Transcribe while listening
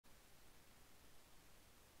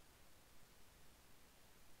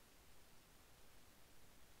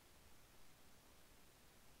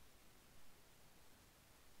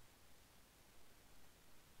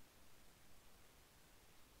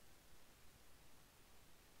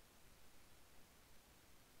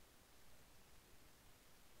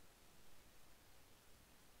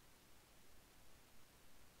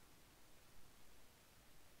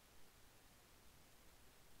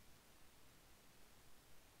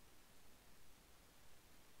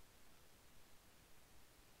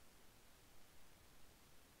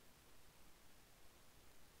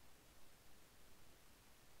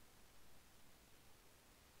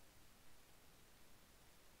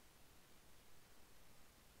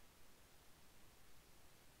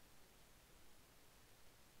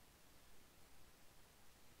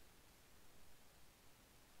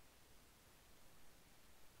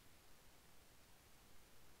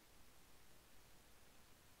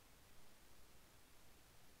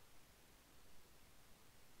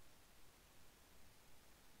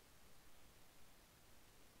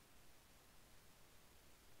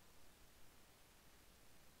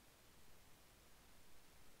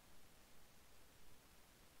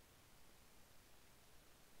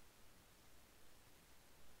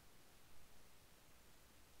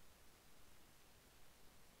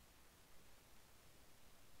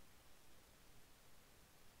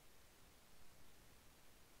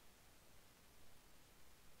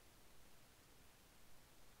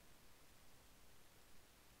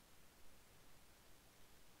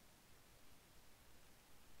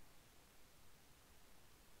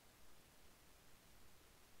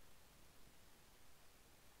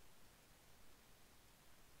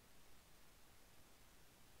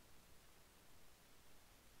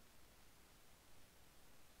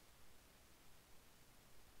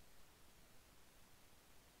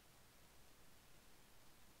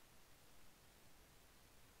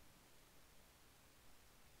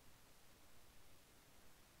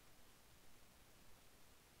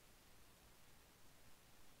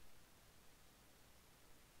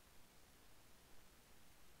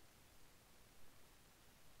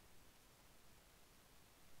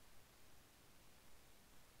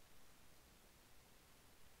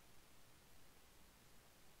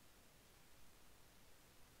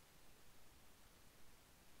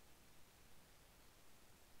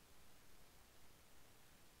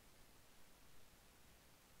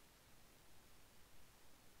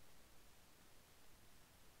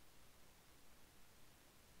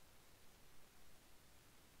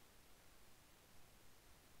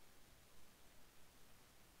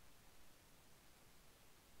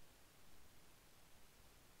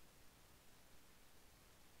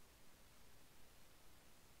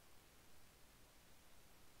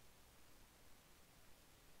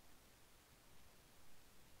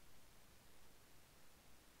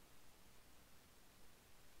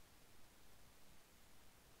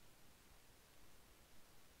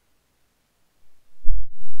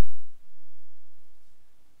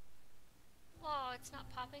It's not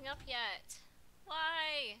popping up yet.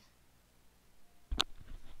 Why?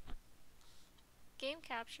 Game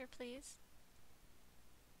capture, please.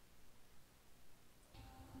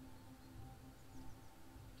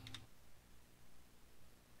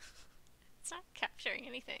 It's not capturing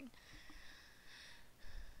anything.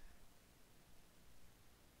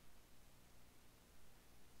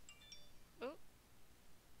 Ooh.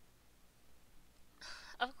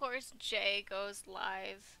 Of course, Jay goes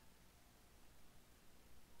live.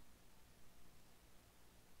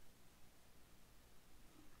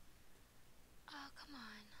 Oh, come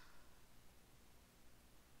on.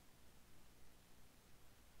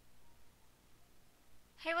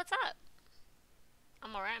 Hey, what's up?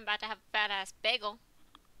 I'm alright. I'm about to have a fat ass bagel.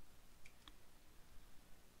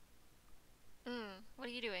 What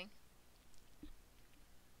are you doing?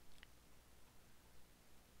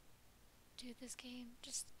 Dude, this game,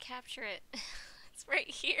 just capture it. It's right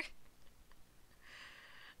here.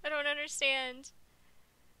 I don't understand.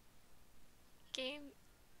 Game,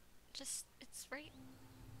 just, it's right.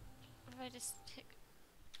 If I just hit,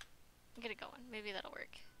 get it going, maybe that'll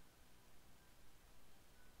work.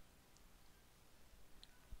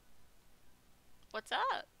 What's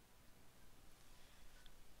up?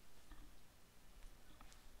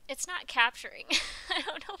 It's not capturing. I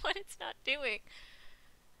don't know what it's not doing.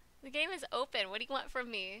 The game is open. What do you want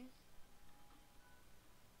from me?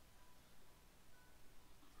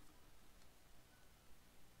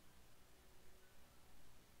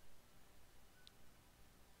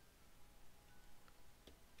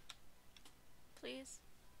 Please?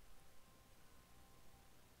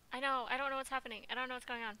 I know. I don't know what's happening. I don't know what's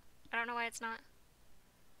going on. I don't know why it's not.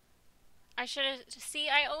 I should have... See,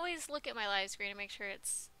 I always look at my live screen to make sure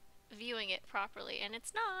it's viewing it properly, and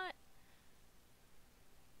it's not.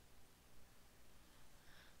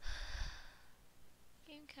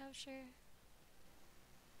 Game capture.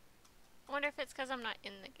 I wonder if it's because I'm not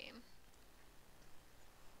in the game.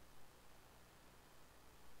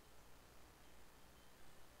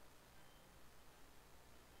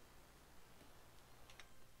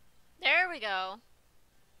 There we go.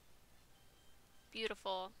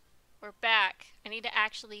 Beautiful. We're back. I need to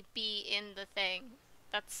actually be in the thing.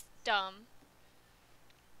 That's dumb.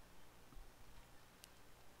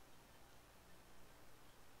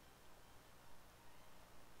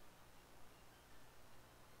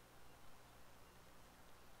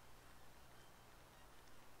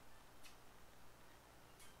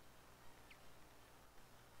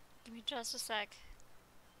 Give me just a sec.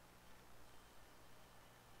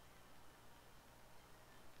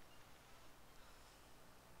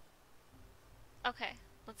 Okay,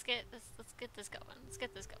 let's get this going. Let's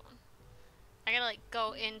get this going. I gotta like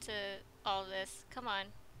go into all this. Come on.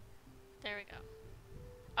 There we go.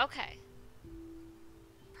 Okay.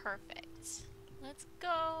 Perfect. Let's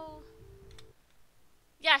go.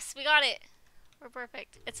 Yes, we got it. We're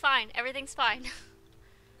perfect. It's fine. Everything's fine.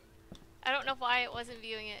 I don't know why it wasn't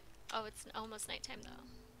viewing it. Oh, it's almost nighttime though.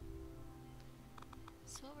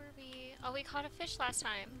 So what were we? Oh, we caught a fish last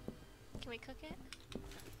time. Can we cook it?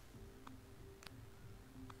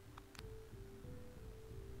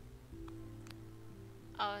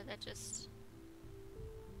 Oh, that just...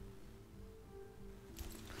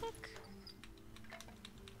 Cook.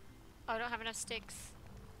 Oh, I don't have enough sticks.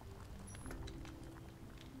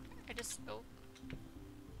 I just... Oh.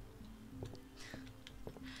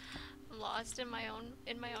 I'm lost in my own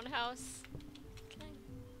house. Can I...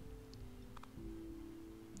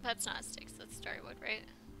 That's not sticks, that's starry wood, right?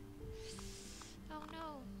 Oh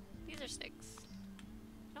no. These are sticks.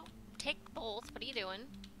 No, take both. What are you doing?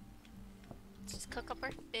 Let's just cook up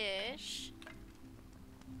our fish.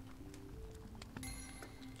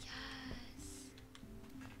 Yes.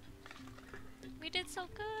 We did so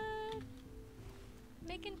good.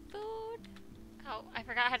 Making food. Oh, I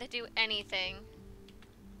forgot how to do anything.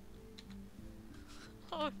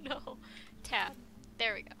 Oh no. Tab.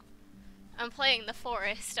 There we go. I'm playing the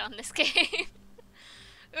forest on this game.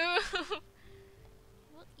 Ooh.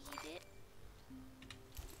 We'll eat it.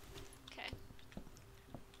 Okay.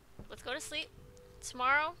 Let's go to sleep.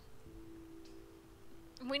 Tomorrow,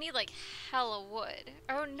 we need like hella wood.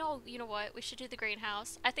 Oh no, you know what? We should do the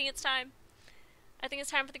greenhouse. I think it's time. I think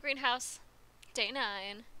it's time for the greenhouse. Day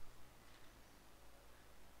 9.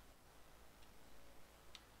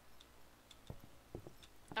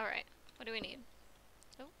 Alright, what do we need?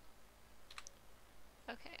 Oh.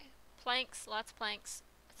 Okay. Planks, lots of planks.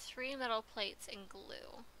 3 metal plates and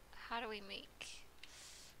glue. How do we make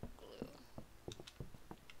glue?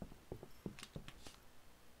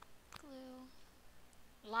 Glue.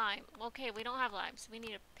 Lime. Okay, we don't have lime, so we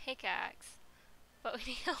need a pickaxe. But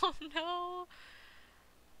we need... Oh no!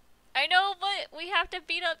 I know, but we have to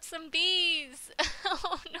beat up some bees.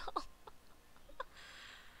 Oh no.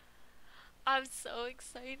 I'm so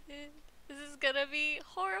excited. This is gonna be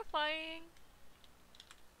horrifying.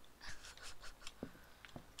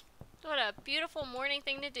 What a beautiful morning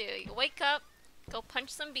thing to do. You wake up, go punch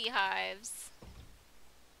some beehives.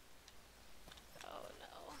 Oh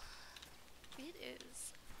no. It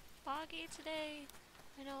is foggy today.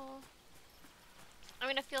 I know. I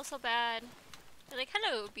mean, I feel so bad. They're like,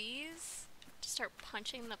 hello, bees. Just start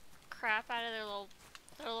punching the crap out of their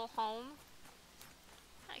little home.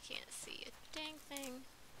 I can't see a dang thing.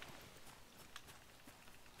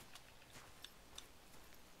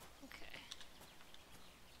 Okay.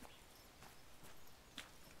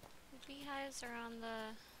 The beehives are on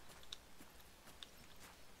the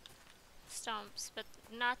stumps, but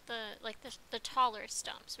not the taller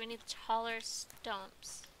stumps. We need taller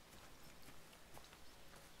stumps.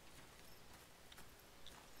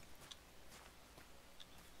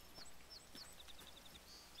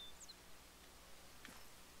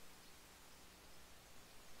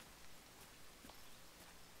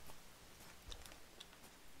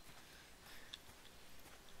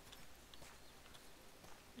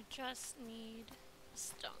 We just need a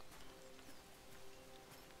stump.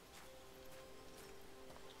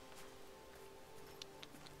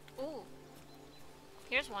 Ooh.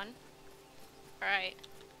 Here's one. Alright.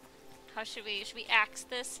 How should we axe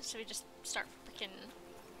this? Should we just start freaking...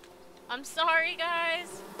 I'm sorry,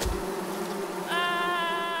 guys!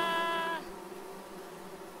 Ah!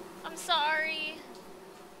 I'm sorry!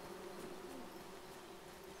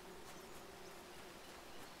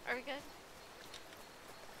 Are we good?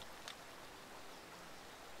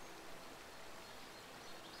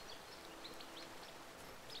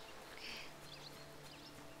 Okay.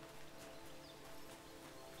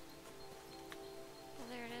 Well,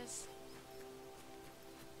 there it is.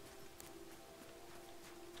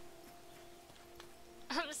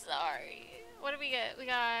 I'm sorry. What do we get? We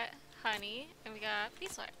got honey, and we got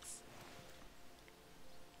beeswax.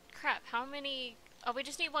 Crap, how many... Oh, we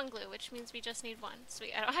just need one glue, which means we just need one.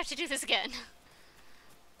 Sweet, I don't have to do this again. I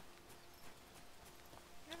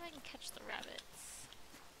wonder if I can catch the rabbits.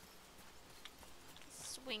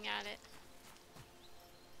 Swing at it.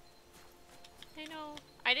 I know.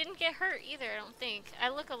 I didn't get hurt either, I don't think. I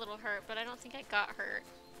look a little hurt, but I don't think I got hurt.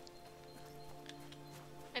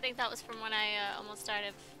 I think that was from when I almost died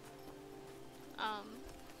of,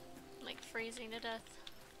 like freezing to death.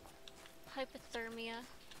 Hypothermia.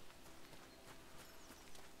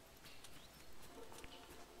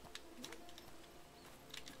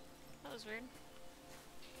 That was weird.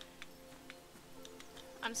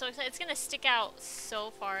 I'm so excited. It's gonna stick out so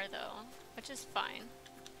far though, which is fine.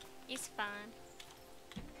 It's fine.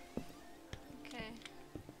 Okay.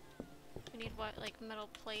 We need what, like metal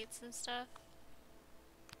plates and stuff?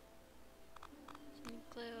 Some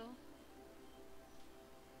glue.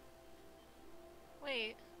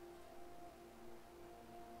 Wait.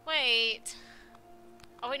 Wait!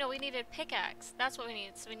 Oh wait, no, we need a pickaxe. That's what we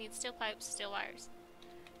need. So we need steel pipes, steel wires.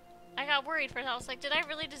 I got worried for a second. I was like, did I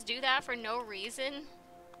really just do that for no reason?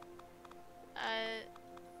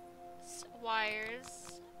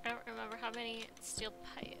 Wires. I don't remember how many steel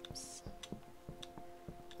pipes.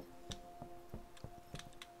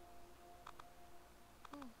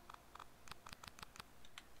 Ooh.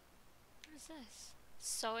 What is this?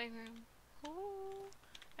 Sewing room. Ooh.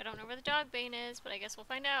 I don't know where the dog bane is, but I guess we'll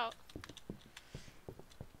find out.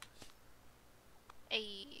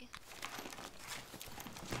 Ayy.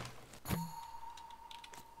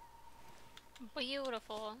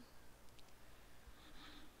 Beautiful.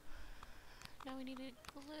 Now we need a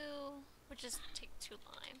glue, which just take 2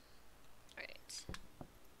 lime. Alright.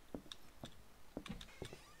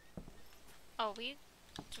 Oh,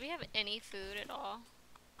 do we have any food at all?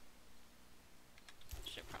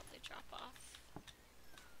 Should probably drop off.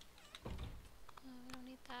 We don't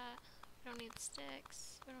need that. We don't need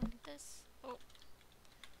sticks. We don't need this. Oh.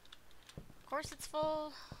 Of course it's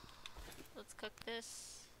full. Let's cook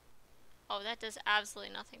this. Oh, that does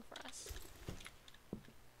absolutely nothing for us.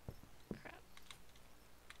 Crap.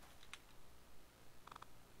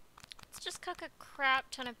 Let's just cook a crap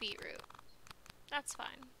ton of beetroot. That's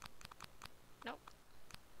fine. Nope.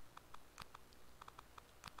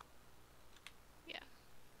 Yeah.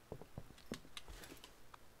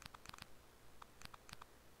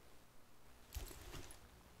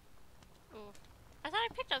 Ooh. I thought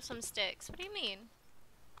I picked up some sticks. What do you mean?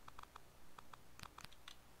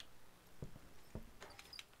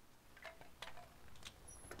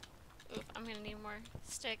 Oof, I'm gonna need more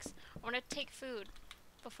sticks. I wanna take food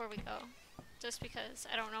before we go. Just because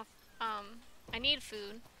I don't know if, I need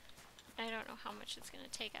food. I don't know how much it's gonna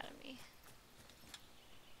take out of me.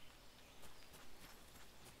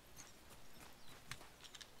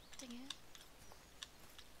 Dang it.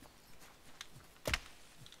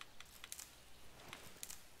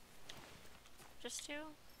 Just two?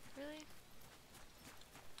 Really?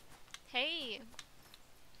 Hey!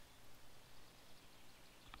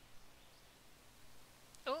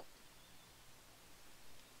 Oh!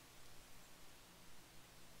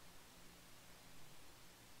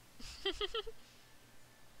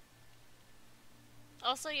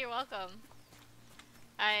 Also, you're welcome.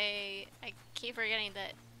 I keep forgetting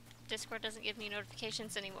that Discord doesn't give me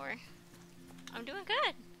notifications anymore. I'm doing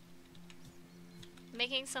good.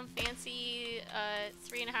 Making some fancy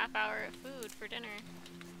 3.5 hour food for dinner.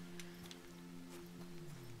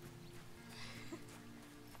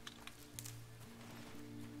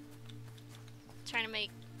 Trying to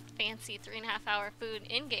make fancy 3.5 hour food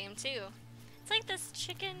in game too. It's like this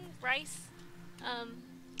chicken rice,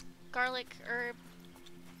 garlic herb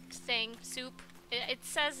thing soup. It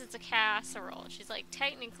says it's a casserole. She's like,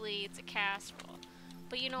 technically it's a casserole,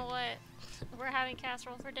 but you know what? We're having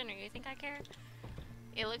casserole for dinner. You think I care?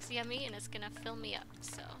 It looks yummy and it's gonna fill me up.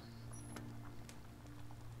 So,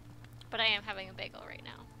 but I am having a bagel right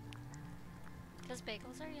now because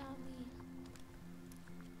bagels are yummy.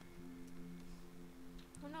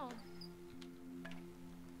 Oh no.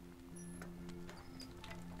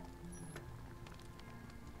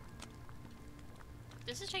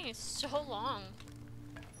 This is taking so long.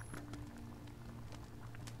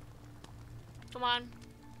 Come on.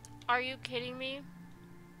 Are you kidding me?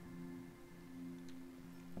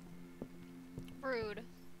 Rude.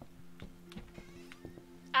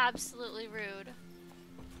 Absolutely rude.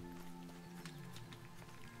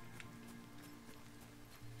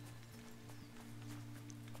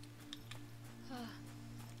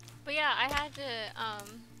 But yeah, I had to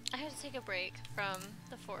take a break from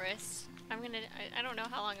the forest. I don't know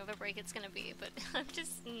how long of a break it's gonna be, but I'm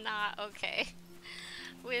just not okay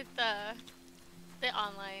with the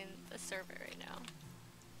server right now.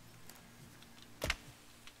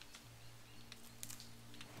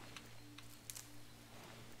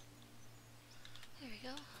 There we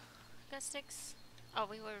go. Got sticks. Oh,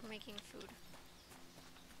 we were making food.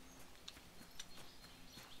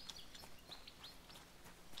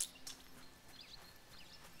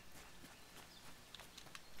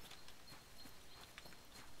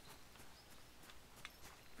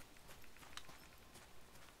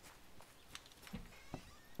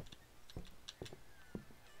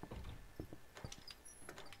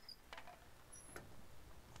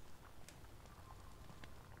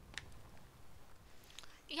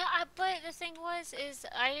 Yeah, but the thing is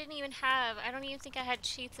I don't even think I had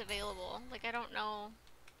cheats available. Like, I don't know.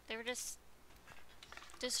 They were just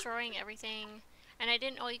destroying everything. And I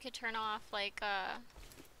didn't know you could turn off, like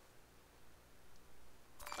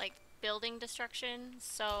building destruction.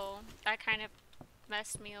 So, that kind of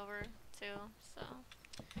messed me over, too. So,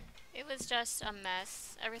 it was just a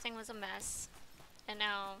mess. Everything was a mess. And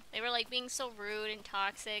now, they were, like, being so rude and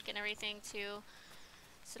toxic and everything, too.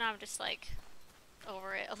 So now I'm just, like,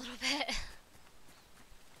 over it a little bit.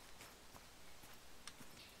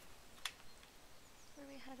 Where are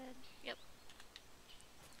we headed? Yep.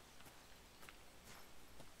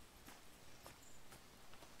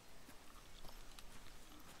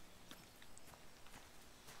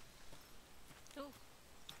 Ooh.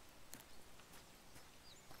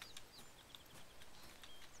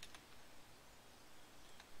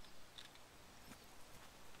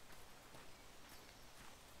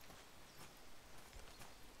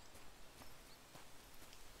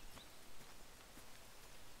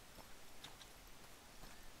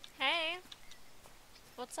 Hey,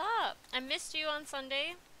 what's up? I missed you on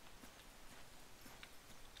Sunday.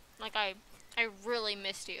 Like, I really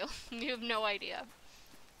missed you. You have no idea.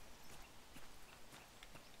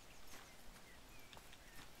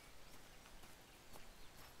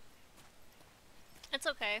 It's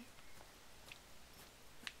okay.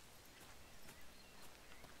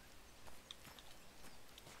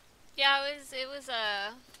 Yeah, it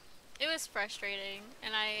was frustrating,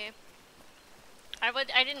 and I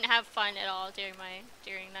didn't have fun at all during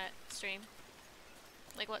that stream,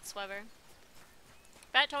 like whatsoever.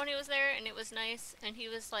 Fat Tony was there, and it was nice, and he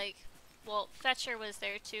was like, well, Fetcher was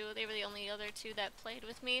there too. They were the only other two that played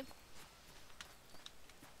with me.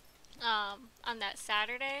 On that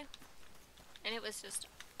Saturday, and it was just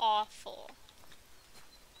awful.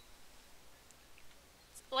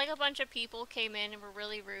 Like, a bunch of people came in and were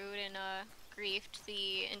really rude and griefed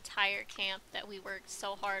the entire camp that we worked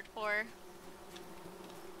so hard for.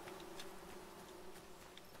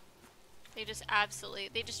 They just absolutely,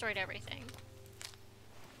 they destroyed everything.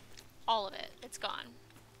 All of it. It's gone.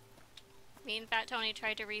 Me and Fat Tony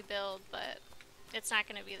tried to rebuild, but it's not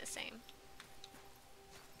gonna be the same.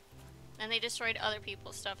 And they destroyed other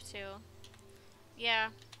people's stuff too. Yeah.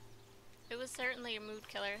 It was certainly a mood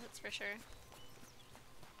killer, that's for sure.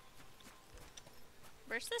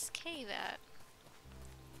 Where's this cave at?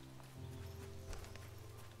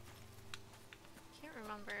 Can't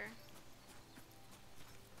remember.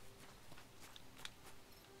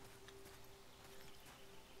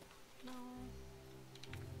 No.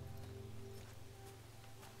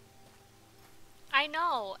 I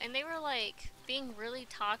know, and they were like being really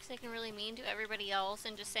toxic and really mean to everybody else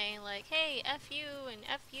and just saying like, hey, F you and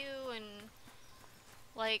F you and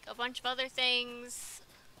like a bunch of other things.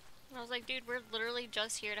 And I was like, dude, we're literally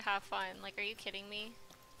just here to have fun. Like, are you kidding me?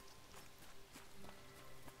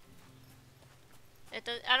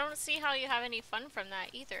 I don't see how you have any fun from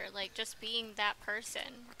that either. Like, just being that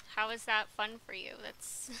person. How is that fun for you?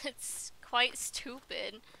 It's quite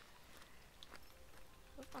stupid.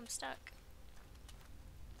 Oop, I'm stuck.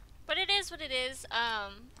 But it is what it is.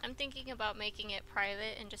 I'm thinking about making it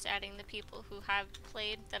private and just adding the people who have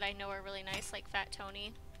played that I know are really nice, like Fat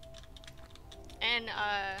Tony. And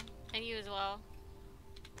you as well.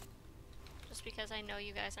 Just because I know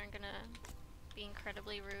you guys aren't gonna be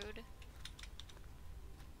incredibly rude.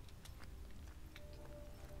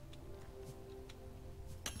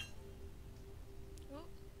 Oop.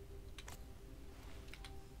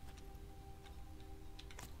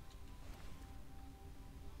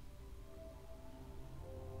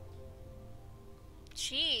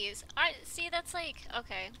 Jeez. I see, that's like,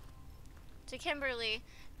 okay. To Kimberly,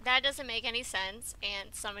 that doesn't make any sense, and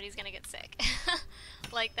somebody's gonna get sick.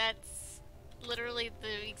 Like, that's literally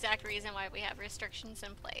the exact reason why we have restrictions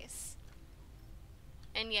in place.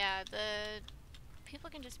 And yeah, the people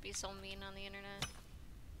can just be so mean on the internet.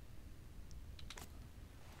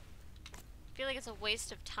 I feel like it's a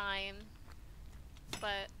waste of time,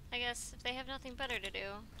 but I guess if they have nothing better to do,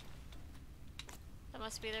 that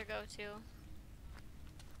must be their go-to.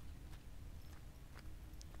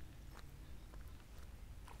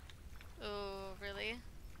 Oh, really?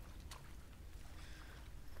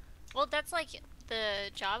 Well, that's like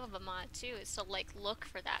the job of a mod too, is to like look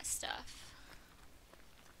for that stuff.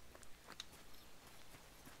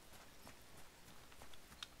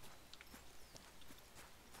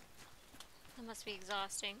 That must be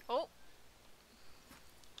exhausting. Oh!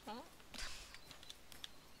 Oh.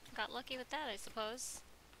 Got lucky with that, I suppose.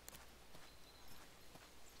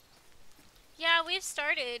 Yeah, we've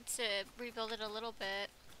started to rebuild it a little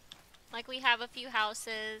bit. Like, we have a few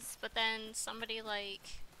houses, but then somebody, like,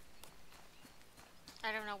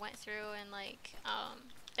 I don't know, went through and, like,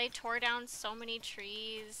 they tore down so many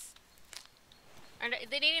trees. Or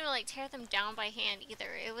they didn't even, like, tear them down by hand either.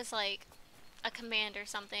 It was, like, a command or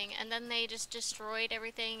something, and then they just destroyed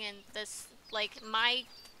everything, and this, like, my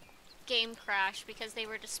game crashed because they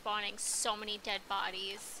were just spawning so many dead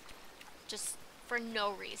bodies just for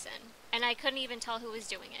no reason. And I couldn't even tell who was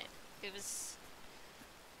doing it. It was...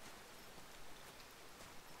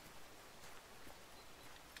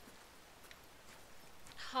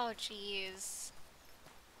 Oh, jeez.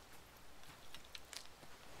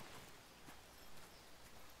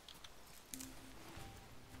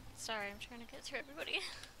 Sorry, I'm trying to get through everybody.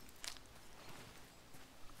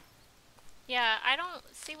 Yeah, I don't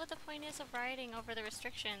see what the point is of rioting over the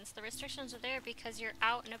restrictions. The restrictions are there because you're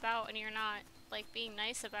out and about and you're not, like, being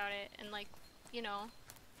nice about it and, like, you know,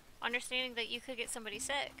 understanding that you could get somebody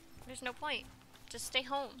sick. There's no point. Just stay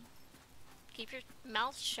home. Keep your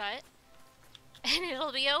mouth shut and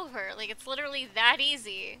it'll be over. Like, it's literally that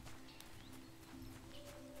easy.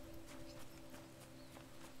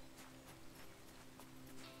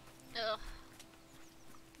 Ugh.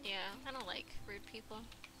 Yeah, I don't like rude people.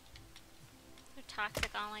 They're toxic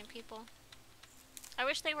online people. I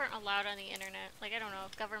wish they weren't allowed on the internet. Like, I don't know,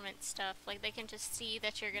 government stuff. Like, they can just see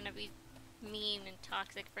that you're gonna be mean and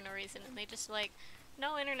toxic for no reason, and they just like,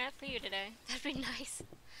 no internet for you today. That'd be nice.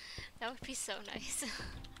 That would be so nice.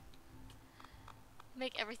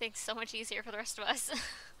 Make everything so much easier for the rest of us.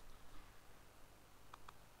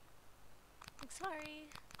 I'm sorry.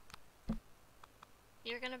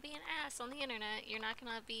 You're gonna be an ass on the internet. You're not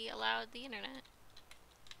gonna be allowed the internet.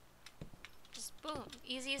 Just boom.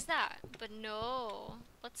 Easy as that. But no.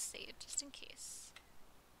 Let's save just in case.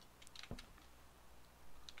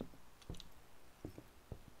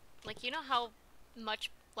 Like, you know how much,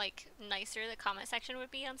 like, nicer the comment section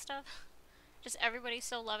would be on stuff? Just everybody's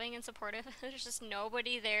so loving and supportive. There's just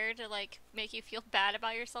nobody there to, like, make you feel bad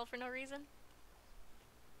about yourself for no reason.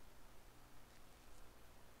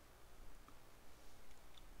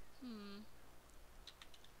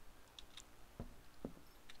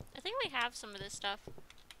 probably have some of this stuff.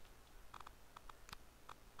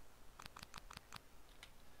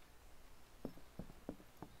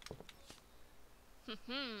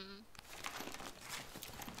 Hmm.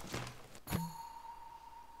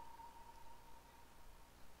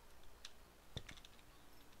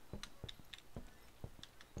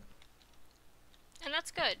 And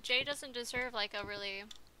that's good. Jay doesn't deserve like a really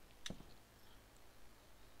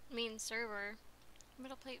mean server.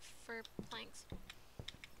 Metal plate for planks.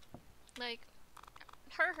 Like,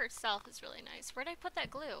 her herself is really nice. Where'd I put that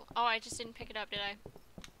glue? Oh, I just didn't pick it up, did I?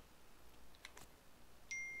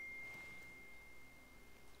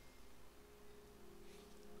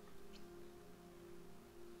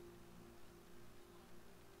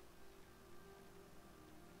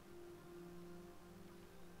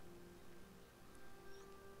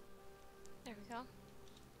 There we go.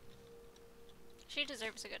 She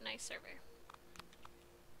deserves a good, nice server.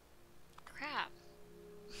 Crap.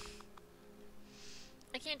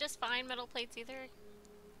 I can't just find metal plates either.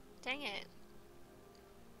 Dang it.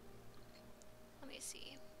 Let me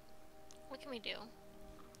see. What can we do?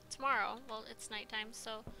 Tomorrow, well, it's nighttime,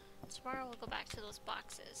 so tomorrow we'll go back to those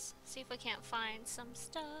boxes. See if we can't find some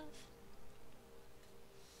stuff.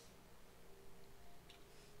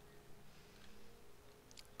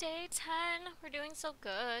 Day 10. We're doing so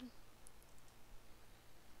good.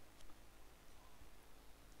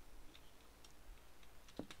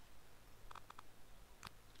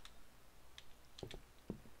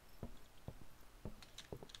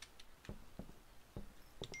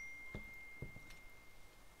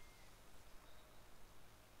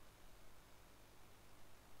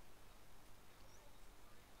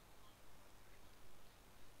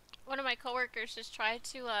 One of my coworkers just tried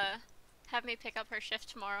to have me pick up her shift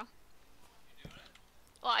tomorrow. You doing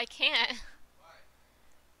it? Well, I can't.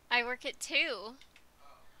 Why? I work at 2. Oh.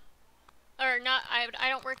 Or not, I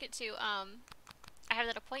don't work at 2. I have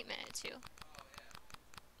that appointment at 2. Oh, yeah.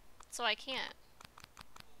 So I can't.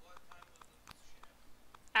 Well, what time was the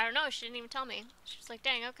shift? I don't know, she didn't even tell me. She was like,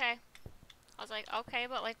 dang, okay. I was like, okay,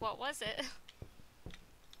 but like, what was it?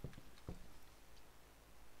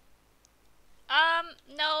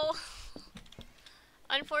 No.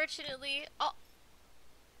 Unfortunately. Oh.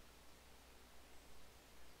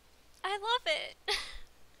 I love it.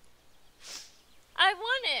 I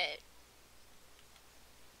want it.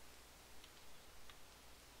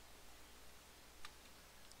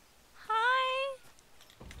 Hi.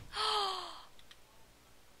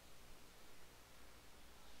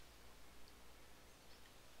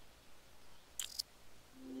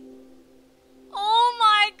 Oh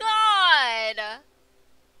my god.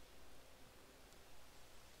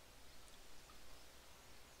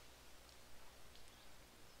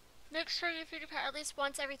 Make sure you feed your pet at least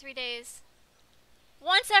once every 3 days.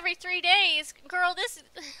 Once every 3 days? Girl, this...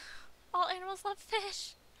 All animals love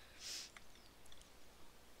fish.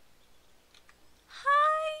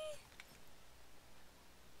 Hi.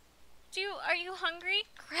 Are you hungry?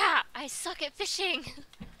 Crap, I suck at fishing.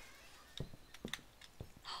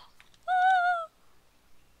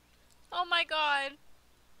 Oh my god.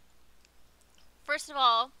 First of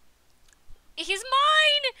all, he's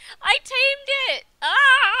mine! I tamed it! Ah!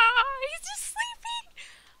 He's just sleeping!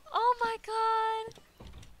 Oh my god.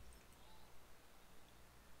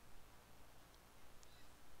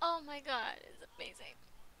 Oh my god, it's amazing.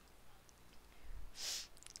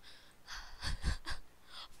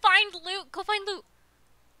 Find loot! Go find loot!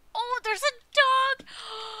 Oh, there's a dog!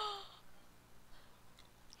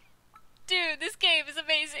 Dude, this game is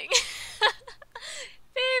amazing.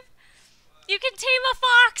 Babe, you can tame a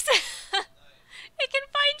fox! It can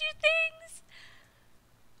find you things!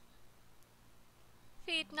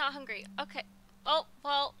 Feed, not hungry. Okay. Oh,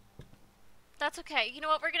 well, that's okay. You know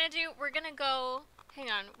what we're gonna do? We're gonna go... Hang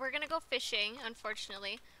on. We're gonna go fishing,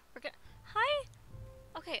 unfortunately. We're gonna... Hi?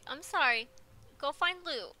 Okay, I'm sorry. Go find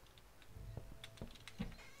loot.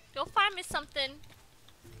 Go find me something.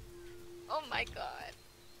 Oh my god.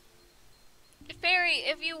 Fairy,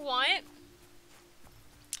 if you want,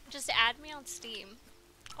 just add me on Steam.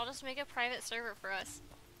 I'll just make a private server for us.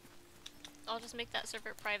 I'll just make that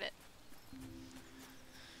server private.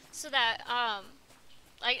 So that, I'm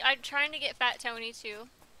trying to get Fat Tony too.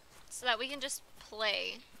 So that we can just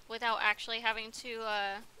play without actually having to,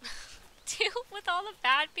 deal with all the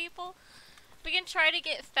bad people. We can try to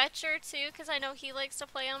get Fetcher too, because I know he likes to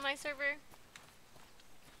play on my server.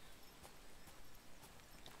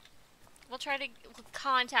 We'll try to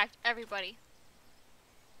contact everybody.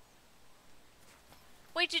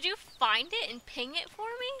 Wait, did you find it and ping it for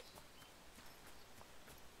me?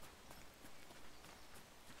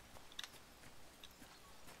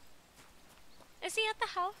 Is he at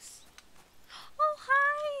the house?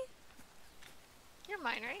 You're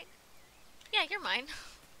mine, right? Yeah, you're mine.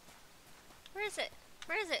 Where is it?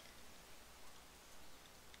 Where is it?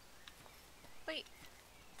 Wait.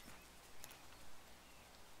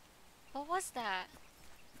 What was that?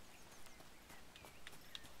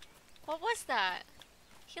 What was that?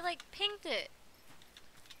 He like pinged it.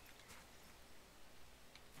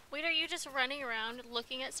 Wait, are you just running around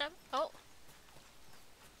looking at stuff? Oh.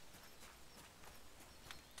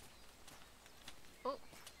 Oh.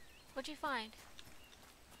 What'd you find?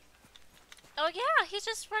 Oh yeah, he's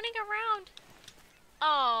just running around.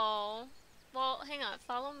 Oh. Well, hang on.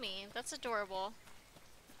 Follow me. That's adorable.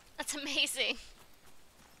 That's amazing.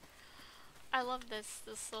 I love this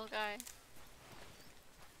little guy.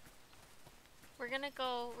 We're gonna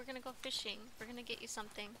go fishing. We're gonna get you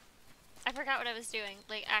something. I forgot what I was doing,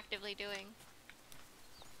 like actively doing.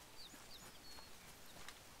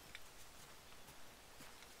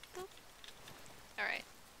 Alright.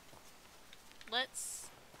 Let's...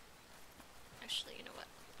 Actually, you know what?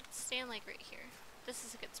 Let's stand like right here. This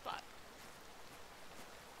is a good spot.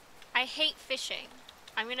 I hate fishing.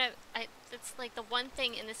 That's like the one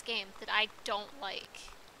thing in this game that I don't like.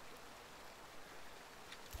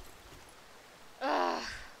 Ugh.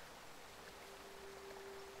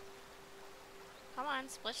 Come on,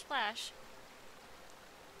 splish splash.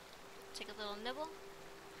 Take a little nibble.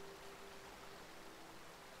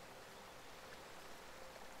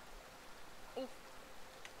 Ooh.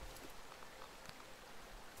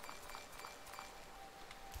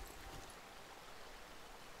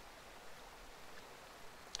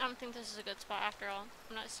 I don't think this is a good spot after all.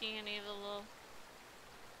 I'm not seeing any of the little...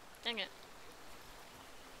 Dang it.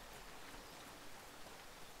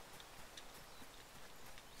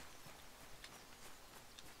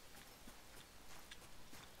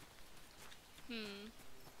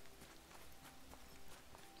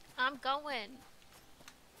 I'm going.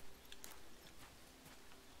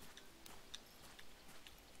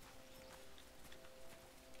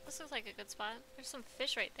 This looks like a good spot. There's some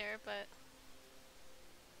fish right there, but...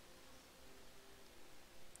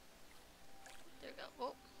 There we go.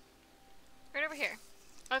 Whoa. Right over here.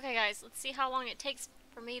 Okay, guys, let's see how long it takes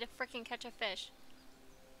for me to frickin' catch a fish.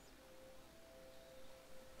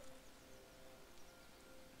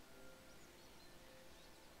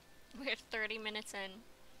 We're 30 minutes in.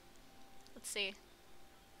 Let's see.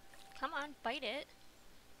 Come on, bite it.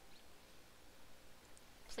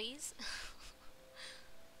 Please?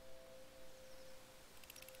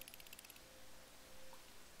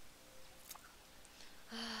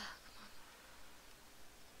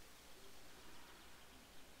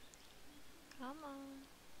 Come on,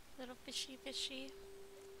 little fishy fishy.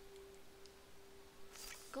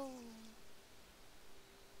 Go.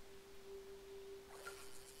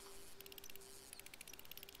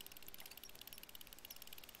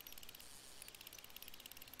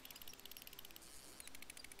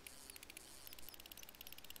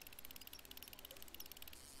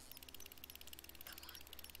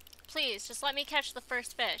 Please, just let me catch the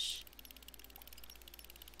first fish.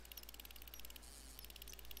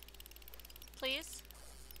 Please?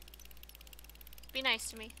 Be nice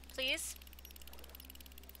to me. Please?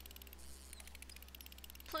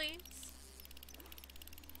 Please?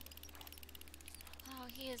 Oh,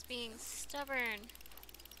 he is being stubborn.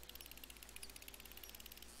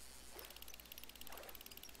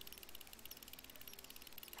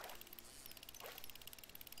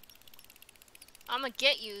 I'm gonna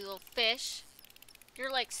get you, little fish.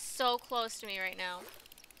 You're like so close to me right now.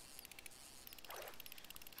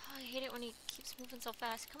 Oh, I hate it when he keeps moving so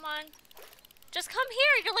fast. Come on. Just come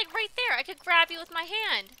here. You're like right there. I could grab you with my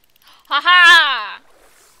hand. Haha!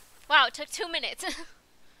 Wow, it took 2 minutes.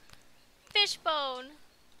 Fishbone.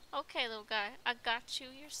 Okay, little guy. I got you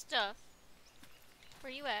your stuff.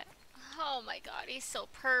 Where you at? Oh my god, he's so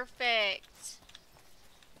perfect.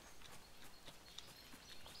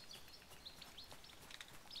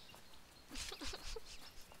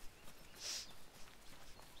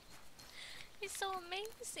 He's so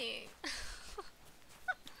amazing.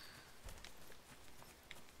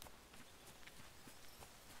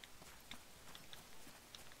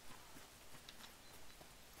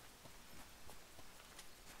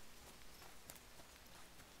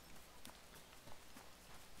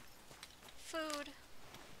 Food.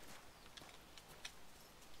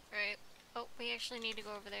 Right. Oh, we actually need to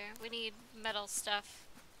go over there. We need metal stuff.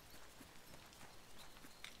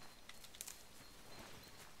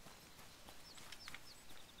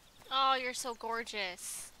 Oh, you're so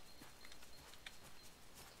gorgeous.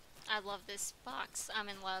 I love this box. I'm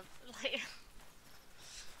in love. Like,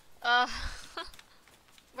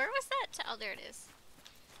 where was that? Oh, there it is.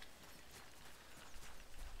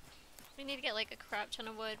 We need to get like a crap ton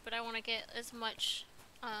of wood, but I want to get as much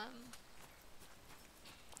as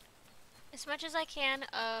I can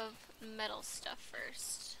of metal stuff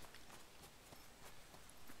first.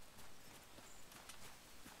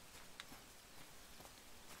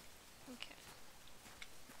 Okay.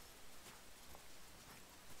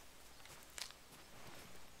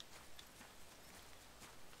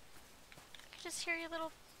 I just hear your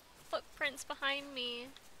little footprints behind me.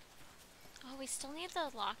 Oh, we still need the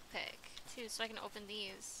lockpick too, so I can open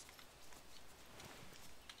these.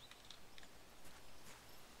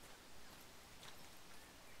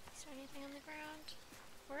 Is there anything on the ground?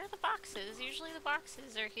 Where are the boxes? Usually the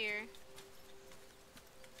boxes are here.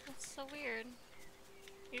 That's so weird.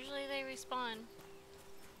 Usually they respawn.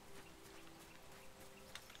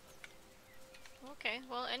 Okay,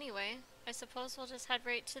 well anyway, I suppose we'll just head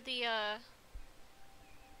right to the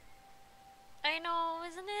I know,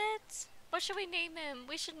 isn't it? What should we name him?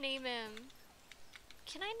 We should name him.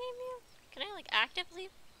 Can I name you? Can I like actively?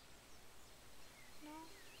 No.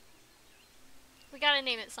 We gotta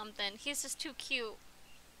name it something. He's just too cute.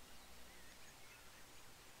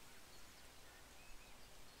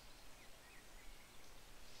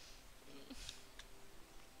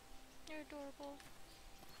 You're adorable.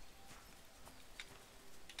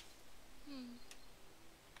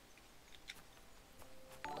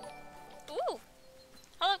 Ooh!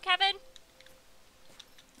 Hello, Kevin!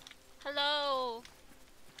 Hello!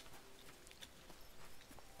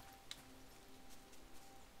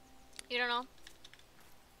 You don't know?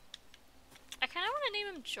 I kinda wanna name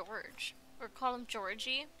him George. Or call him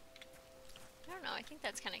Georgie. I don't know, I think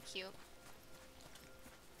that's kinda cute.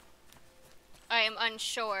 I am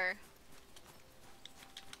unsure.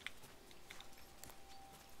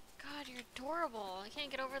 God, you're adorable. I can't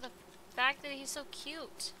get over the fact that he's so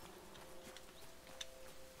cute.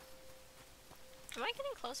 Am I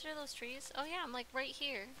getting closer to those trees? Oh yeah, I'm like right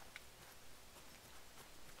here.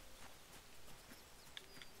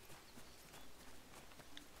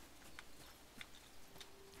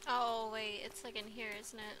 Oh wait, it's like in here,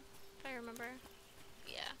 isn't it? If I remember.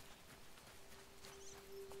 Yeah.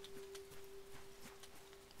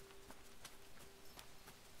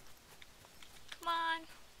 Come on.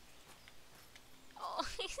 Oh,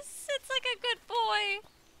 he sits like a good boy.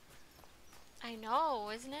 I know,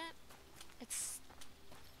 isn't it?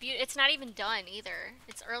 It's not even done either.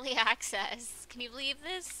 It's early access. Can you believe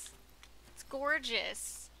this? It's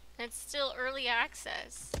gorgeous. And it's still early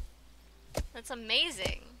access. That's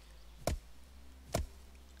amazing.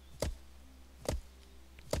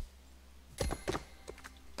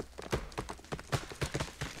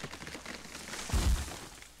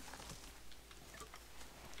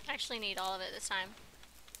 I actually need all of it this time.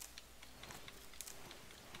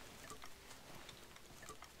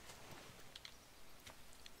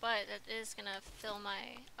 But it is gonna fill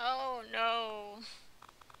my... Oh no!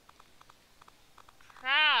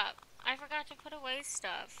 Crap! I forgot to put away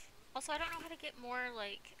stuff. Also, I don't know how to get more,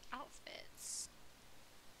 like, outfits.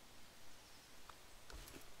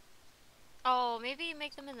 Oh, maybe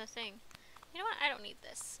make them in the thing. You know what? I don't need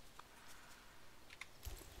this.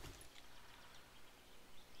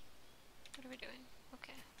 What are we doing?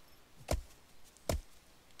 Okay.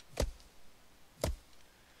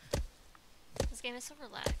 This game is so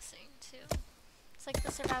relaxing, too. It's like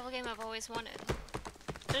the survival game I've always wanted.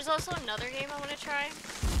 There's also another game I want to try.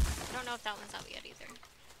 I don't know if that one's out yet either.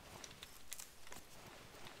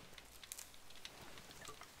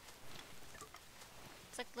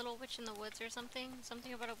 It's like Little Witch in the Woods or something.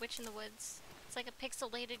 Something about a witch in the woods. It's like a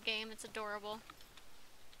pixelated game. It's adorable.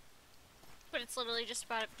 But it's literally just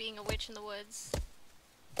about it being a witch in the woods.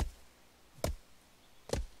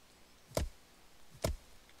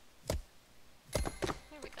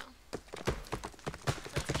 There we go.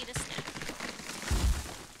 Let's eat a snack.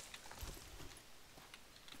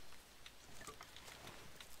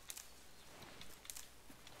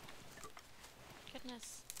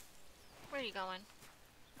 Goodness. Where are you going?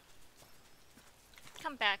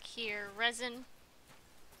 Come back here, resin.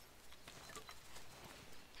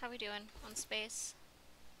 How we doing on space?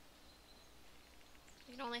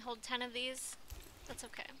 You can only hold 10 of these. That's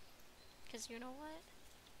okay. Because you know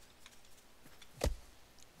what?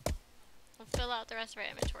 We'll fill out the rest of our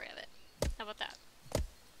inventory of it. How about that?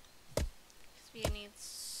 Because we need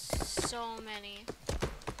so many.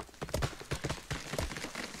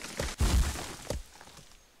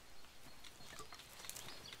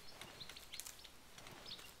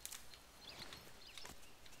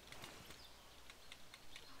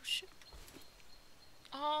 Oh shoot.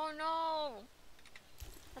 Oh no!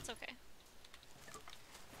 That's okay.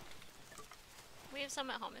 We have some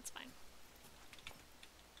at home, it's fine.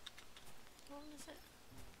 is it?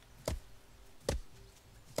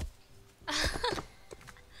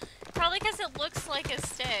 Probably because it looks like a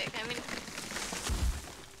stick. I mean,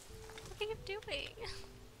 what are you doing?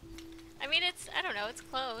 I mean, it's, I don't know, it's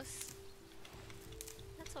close.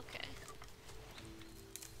 That's okay.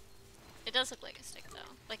 It does look like a stick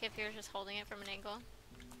though. Like if you're just holding it from an angle.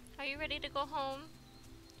 Are you ready to go home?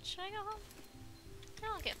 Should I go home?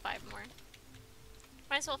 I'll get 5 more.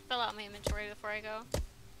 Might as well fill out my inventory before I go.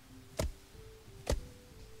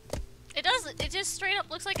 It does, it just straight up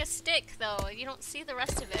looks like a stick though. You don't see the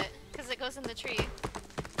rest of it because it goes in the tree.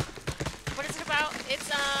 What is it about? It's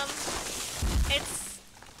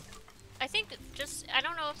I think just, I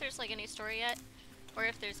don't know if there's like any story yet or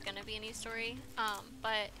if there's gonna be any story,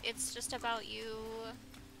 but it's just about you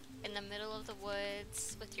in the middle of the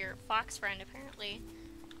woods with your fox friend apparently,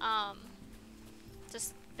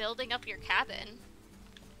 just building up your cabin.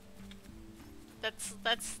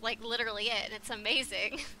 That's like literally it, and it's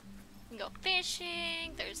amazing. You can go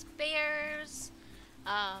fishing, there's bears,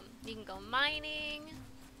 you can go mining,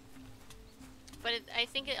 but I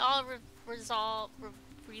think it all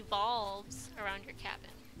revolves around your cabin.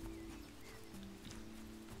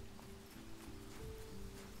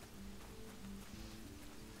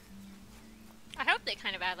 I hope they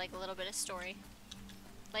kind of add like a little bit of story.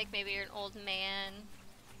 Like maybe you're an old man,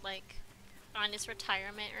 like on his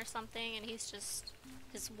retirement or something, and he's just,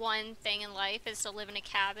 his one thing in life is to live in a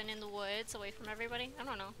cabin in the woods away from everybody. I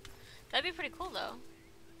don't know. That'd be pretty cool though.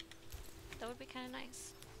 That would be kind of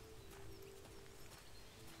nice.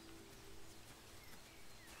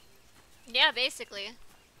 Yeah, basically.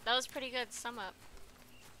 That was pretty good sum up.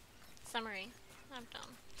 Summary. I'm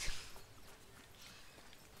dumb.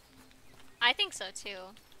 I think so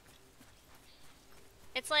too.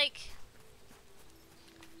 It's like,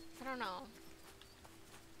 I don't know.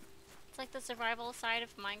 It's like the survival side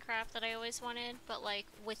of Minecraft that I always wanted, but like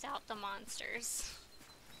without the monsters.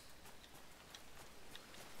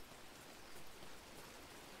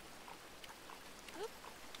 Oop.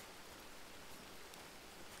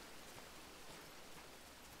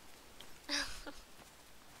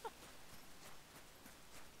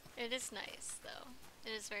 It is nice though. It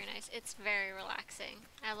is very nice. It's very relaxing.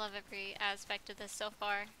 I love every aspect of this so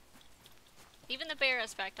far. Even the bear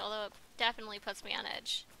aspect, although it definitely puts me on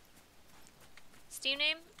edge. Steam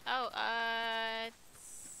name? Oh,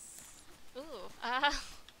 ooh,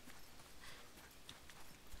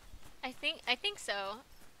 I think so.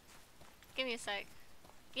 Give me a sec.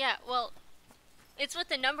 Yeah, well, it's with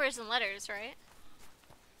the numbers and letters, right?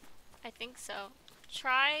 I think so.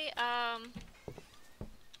 Try,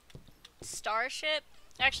 Starship.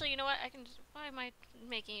 Actually, you know what? I can just, why am I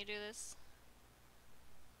making you do this?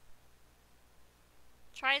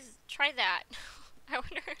 Try that. I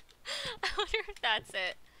wonder if that's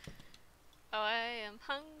it. Oh, I am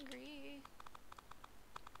hungry.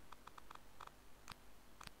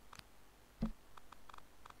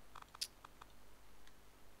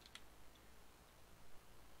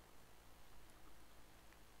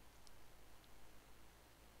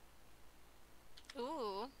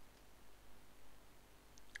 Ooh.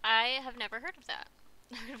 I have never heard of that.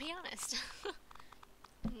 I'm gonna be honest.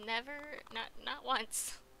 Never, not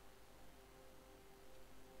once.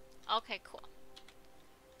 Okay, cool.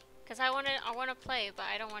 Cause I wanna play, but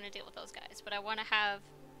I don't wanna deal with those guys. But I wanna have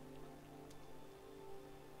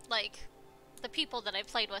like the people that I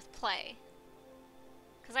played with play.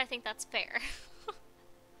 Cause I think that's fair.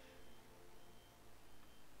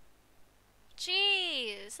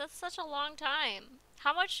 Jeez, that's such a long time.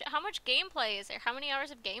 How much gameplay is there? How many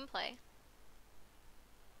hours of gameplay?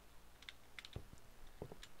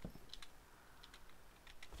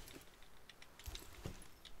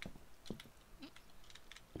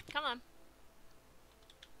 Come on.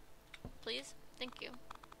 Please? Thank you.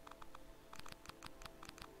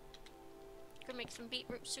 Gonna make some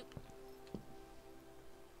beetroot soup.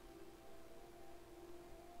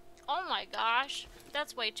 Oh my gosh.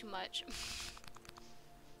 That's way too much.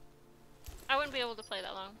 I wouldn't be able to play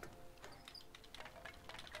that long.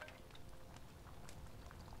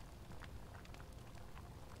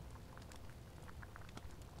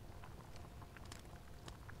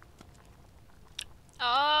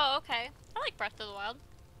 Oh, okay. I like Breath of the Wild.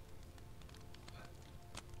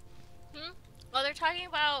 Well, they're talking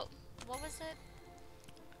about, what was it?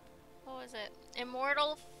 What was it?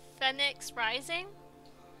 Immortal Phoenix Rising?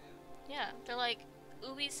 Yeah, they're like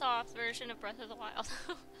Ubisoft version of Breath of the Wild.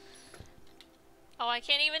 Oh, I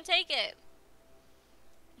can't even take it.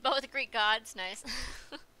 But with Greek gods, nice.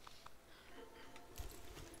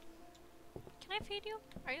 Can I feed you?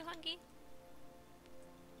 Are you hungry?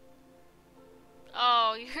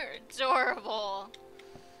 Oh, you're adorable.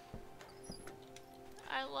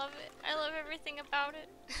 I love it. I love everything about it.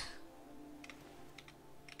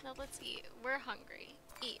 Now let's eat. We're hungry.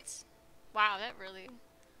 Eat. Wow, that really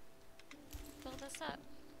filled us up.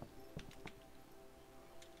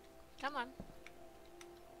 Come on.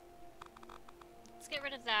 Let's get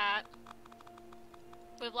rid of that.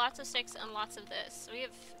 We have lots of sticks and lots of this. So we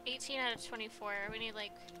have 18 out of 24. We need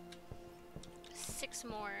like 6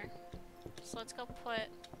 more. So let's go put...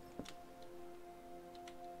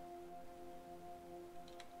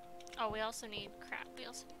 Oh, we also need crap. We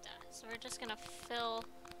also need that. So we're just gonna fill...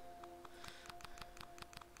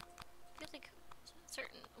 I feel like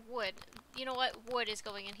certain wood. You know what? Wood is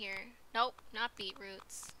going in here. Nope, not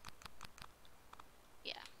beetroots.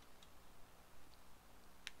 Yeah.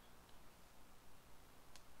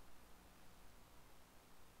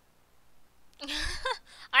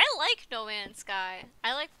 I like No Man's Sky.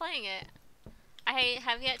 I like playing it. I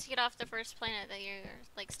have yet to get off the first planet that you're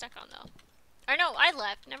like stuck on though. Or no, I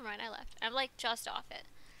left. Never mind, I left. I'm like just off it.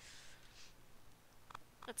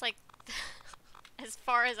 That's like as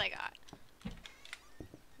far as I got.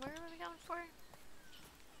 Where are we going for?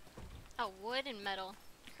 Oh, wood and metal.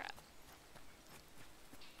 Crap.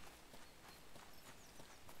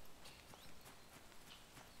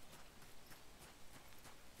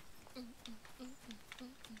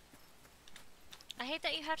 I hate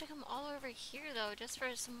that you have to come all over here though, just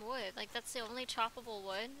for some wood. Like that's the only choppable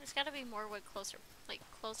wood. There's got to be more wood closer, like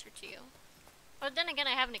closer to you. But then again,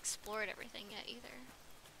 I haven't explored everything yet either.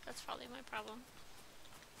 That's probably my problem.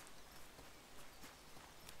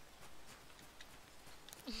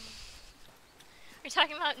 We're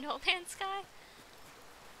talking about No Man's Sky?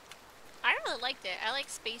 I really liked it. I like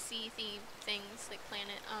spacey themed things, like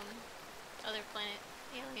planet, other planet,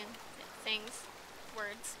 alien things,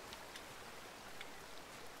 words.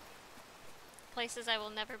 Places I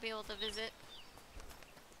will never be able to visit.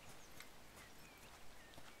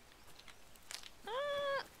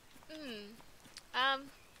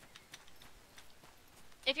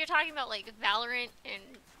 If you're talking about like Valorant and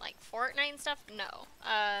like Fortnite and stuff, no.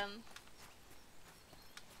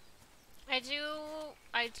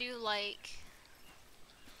 I do like.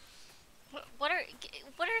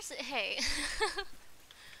 Hey,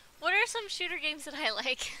 what are some shooter games that I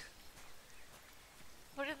like?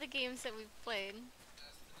 What are the games that we've played?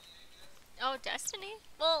 Destiny, Oh, Destiny?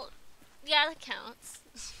 Well, yeah, that counts.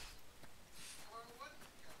 or what?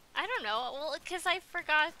 I don't know. Well, because I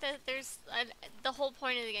forgot that the whole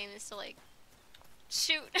point of the game is to like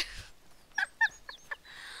shoot.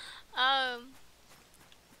 um,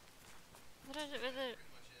 what is it? Pretty much it.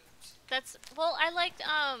 That's well, I liked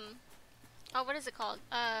oh, what is it called?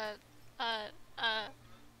 Uh, uh,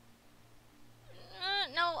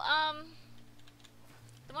 no,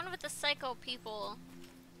 the one with the psycho people.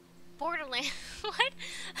 Borderlands. What?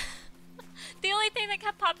 The only thing that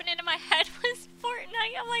kept popping into my head was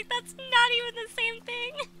Fortnite. I'm like, that's not even the same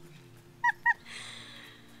thing.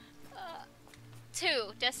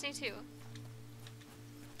 2. Destiny 2.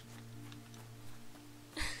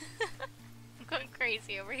 I'm going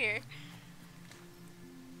crazy over here.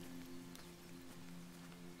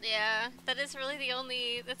 Yeah, that is really the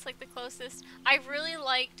only, that's like the closest. I really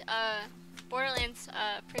liked, Borderlands,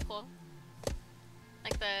 prequel.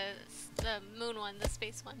 Like the moon one, the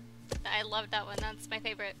space one. I loved that one. That's my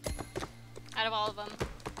favorite out of all of them.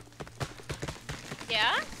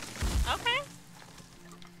 Yeah? Okay.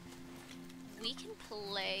 We can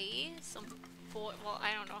play some well,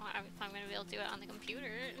 I don't know if I'm gonna be able to do it on the computer.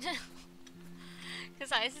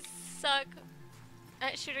 Because I suck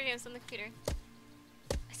at shooter games on the computer.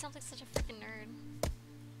 I sound like such a freaking nerd.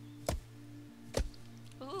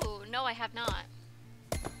 Ooh, no I have not.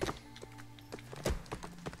 It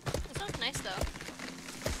sounds nice though.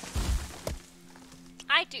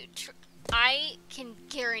 I do. I can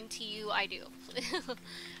guarantee you I do.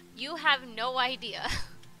 You have no idea.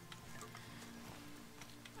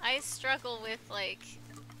 I struggle with like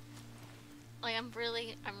I'm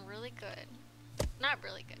really good. Not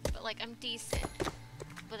really good, but like I'm decent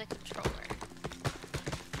with a controller.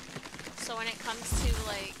 So when it comes to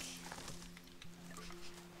like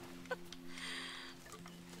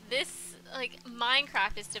this, like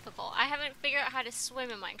Minecraft is difficult. I haven't figured out how to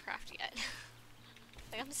swim in Minecraft yet.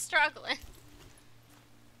 Like I'm struggling.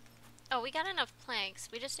 Oh, we got enough planks.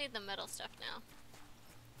 We just need the metal stuff now.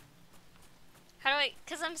 How do I,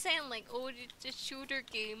 cause I'm saying like, oh, it's a shooter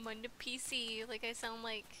game on the PC. Like I sound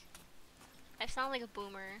like a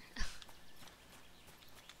boomer.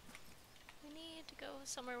 We need to go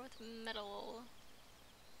somewhere with metal.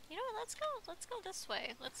 You know what, let's go this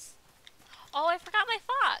way. Oh, I forgot my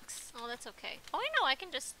fox. Oh, that's okay. Oh, I know. I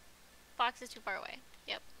can just... Fox is too far away.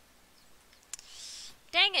 Yep.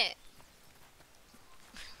 Dang it.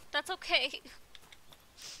 That's okay.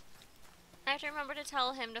 I have to remember to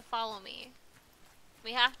tell him to follow me.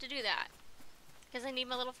 We have to do that. Because I need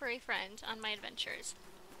my little furry friend on my adventures.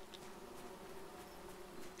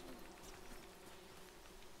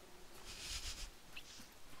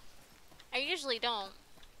 I usually don't.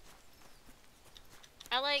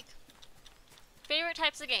 I like favorite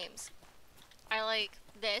types of games. I like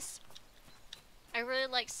this. I really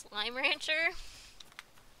like Slime Rancher.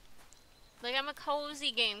 Like, I'm a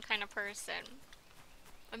cozy game kind of person.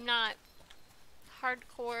 I'm not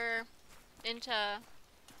hardcore into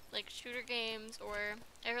like shooter games, or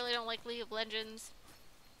I really don't like League of Legends.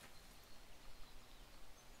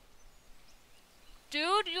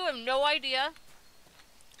 Dude, you have no idea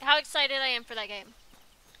how excited I am for that game.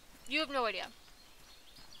 You have no idea.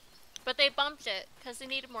 But they bumped it because they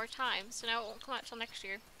needed more time, so now it won't come out till next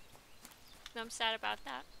year. And I'm sad about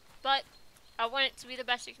that. But I want it to be the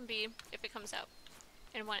best it can be if it comes out,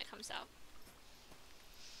 and when it comes out.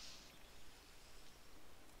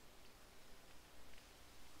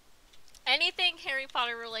 Anything Harry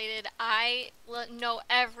Potter related, I know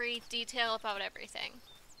every detail about everything.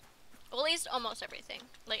 Well, at least almost everything.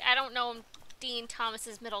 Like, I don't know Dean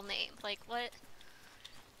Thomas's middle name. Like, what?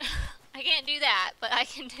 I can't do that, but I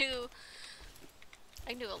can do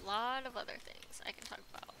a lot of other things. I can talk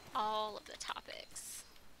about all of the topics.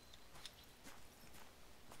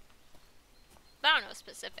 But I don't know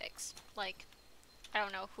specifics. Like, I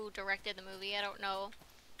don't know who directed the movie. I don't know.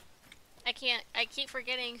 I keep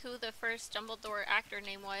forgetting who the first Dumbledore actor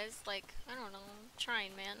name was. Like, I don't know. I'm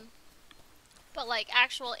trying, man. But, like,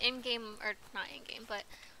 actual in-game, or not in-game, but,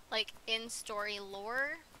 like, in-story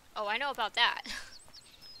lore. Oh, I know about that.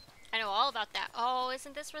 I know all about that. Oh,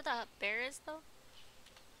 isn't this where the bear is, though?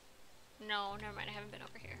 No, never mind. I haven't been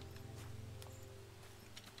over here.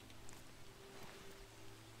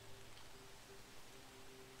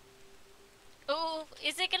 Oh,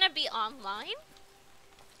 is it gonna be online?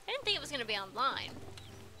 I didn't think it was gonna be online.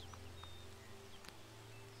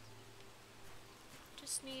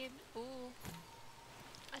 Just need, ooh,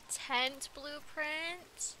 a tent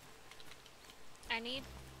blueprint. I need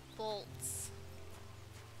bolts.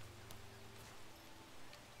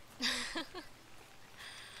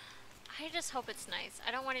 I just hope it's nice.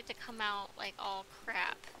 I don't want it to come out like all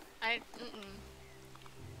crap.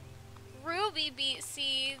 Ruby beet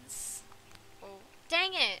seeds. Oh,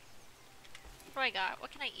 dang it. What do I got?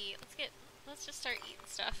 What can I eat? Let's just start eating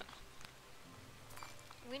stuff.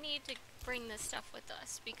 We need to bring this stuff with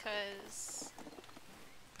us because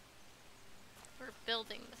we're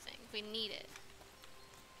building the thing. We need it.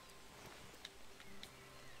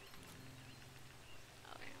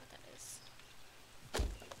 Oh, I know what that is.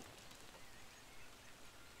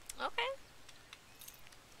 Okay.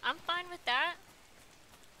 I'm fine with that.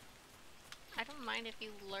 I don't mind if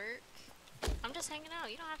you lurk. I'm just hanging out.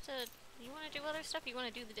 You don't have to. You want to do other stuff? You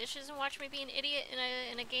want to do the dishes and watch me be an idiot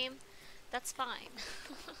in a game? That's fine.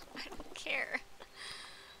 I don't care.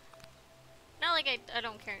 Not like I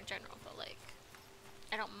don't care in general, but like,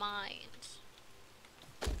 I don't mind.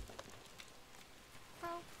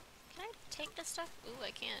 Bro, can I take this stuff? Ooh,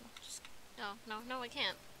 I can. Just, no, I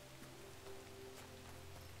can't.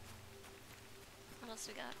 What else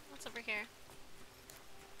we got? What's over here?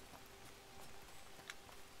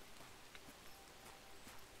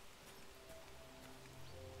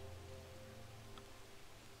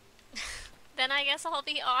 Then I guess I'll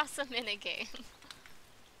be awesome in a game.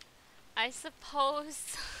 I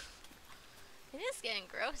suppose. It is getting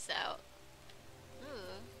gross out.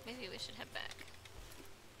 Ooh, maybe we should head back.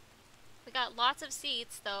 We got lots of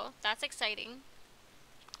seeds though. That's exciting.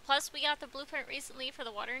 Plus we got the blueprint recently for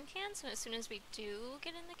the watering can, so as soon as we do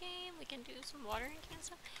get in the game, we can do some watering can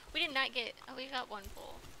stuff. We did not get, oh, we got one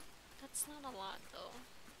bowl. That's not a lot though.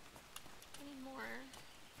 We need more.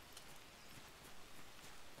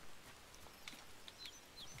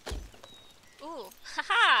 Ooh,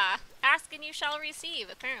 haha! Ask and you shall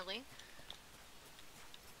receive, apparently.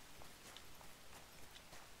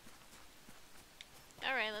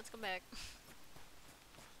 Alright, let's go back.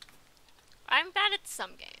 I'm bad at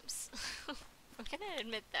some games. I'm gonna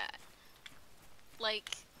admit that.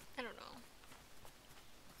 Like, I don't know.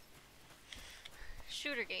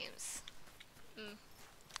 Shooter games.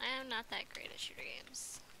 I am not that great at shooter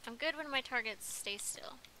games. I'm good when my targets stay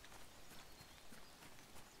still.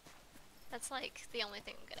 That's like the only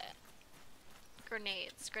thing I'm good at.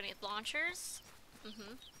 Grenades. Grenade launchers.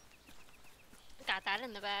 Got that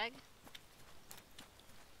in the bag.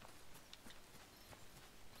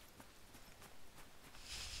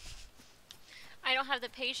 have the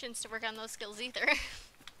patience to work on those skills either.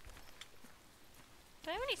 Do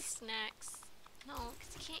I have any snacks? No,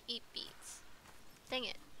 because I can't eat beets. Dang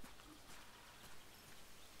it.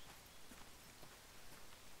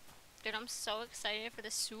 Dude, I'm so excited for the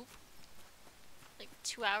soup. Like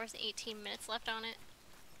 2 hours and 18 minutes left on it.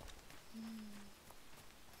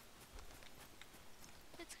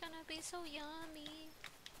 It's gonna be so yummy.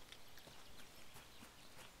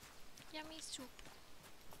 Yummy soup.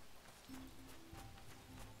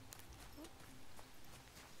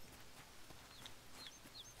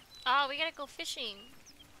 Oh, we gotta go fishing.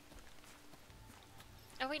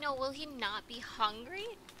 Oh wait, no, will he not be hungry?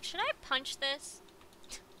 Should I punch this?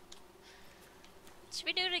 Should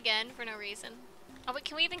we do it again for no reason? Oh wait,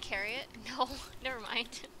 can we even carry it? No, never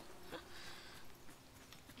mind.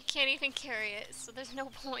 I can't even carry it, so there's no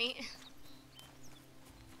point.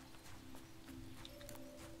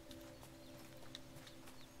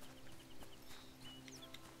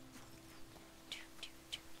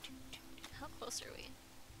 How close are we?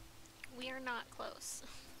 We are not close.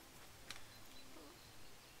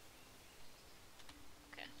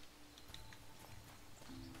 Okay.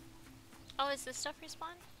 Oh, is this stuff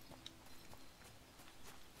respawn?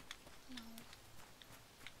 No.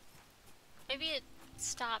 Maybe it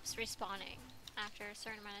stops respawning after a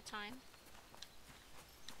certain amount of time.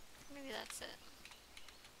 Maybe that's it.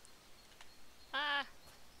 Ah!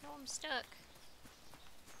 No, I'm stuck.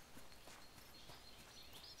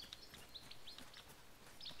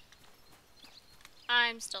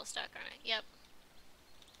 I'm still stuck, aren't I? Yep.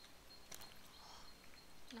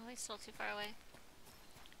 No, he's still too far away.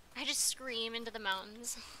 I just scream into the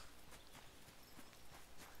mountains.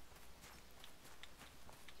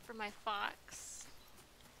 For my fox.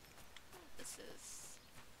 This is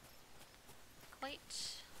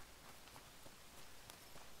quite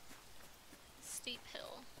a steep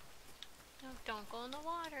hill. No, don't go in the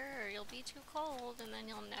water or you'll be too cold and then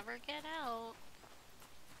you'll never get out.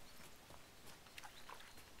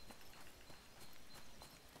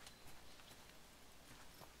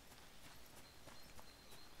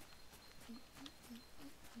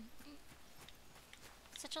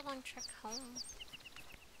 Such a long trek home.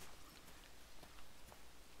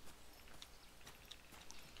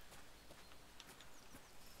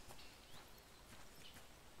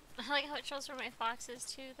 I like how it shows where my fox is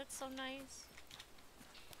too. That's so nice.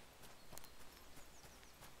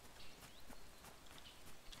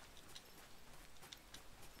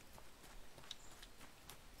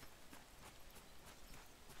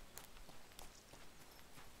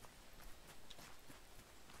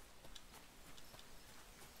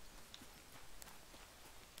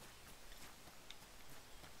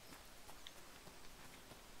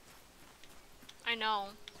 I know.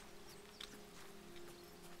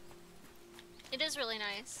 It is really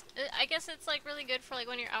nice. I guess it's like really good for like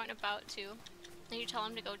when you're out and about too. And you tell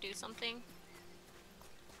him to go do something.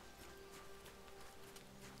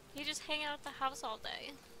 You just hang out at the house all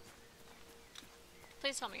day.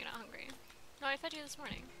 Please tell me you're not hungry. No, I fed you this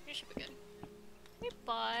morning. You should be good. Hey,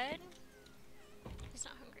 bud. He's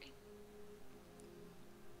not hungry.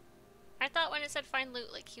 I thought when it said find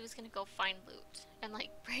loot, like he was gonna go find loot and like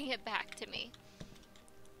bring it back to me.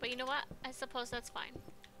 But you know what? I suppose that's fine.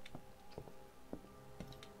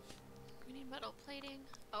 We need metal plating.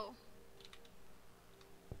 Oh.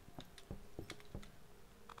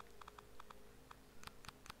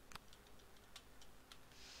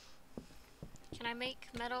 Can I make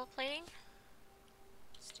metal plating?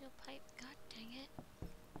 Steel pipe. God dang it.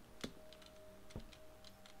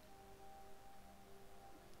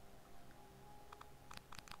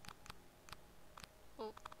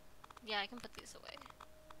 Oh. Yeah, I can put these away.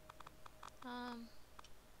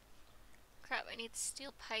 Crap, I need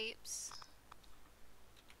steel pipes.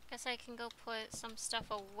 Guess I can go put some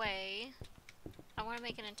stuff away. I want to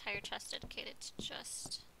make an entire chest dedicated to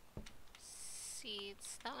just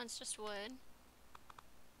seeds. That one's just wood.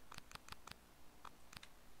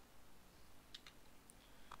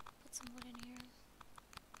 Put some wood in here.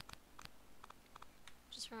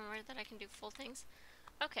 Just remember that I can do full things.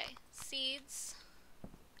 Okay, seeds.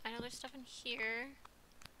 I know there's stuff in here.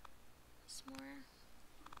 Some more.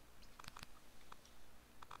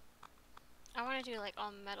 I want to do like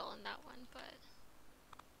all metal in that one, but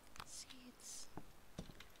seeds.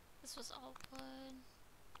 This was all wood.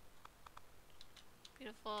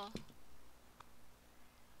 Beautiful.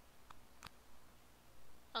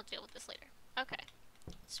 I'll deal with this later. Okay.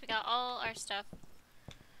 So we got all our stuff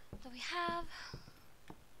that we have.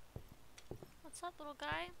 What's up, little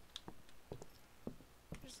guy?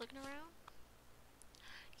 Just looking around.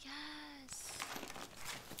 Yes.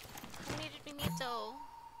 How many did we need though?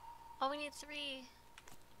 Oh, we need 3.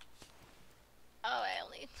 Oh, I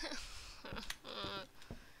only...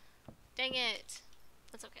 Dang it.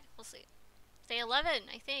 That's okay. We'll see. Day 11,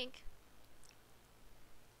 I think.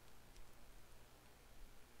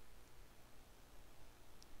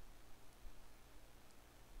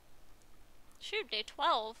 Shoot, day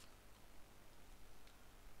 12.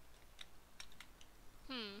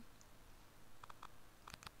 I'm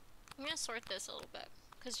gonna sort this a little bit.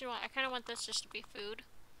 Because you know what? I kind of want this just to be food.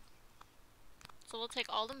 So we'll take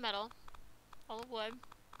all the metal, all the wood.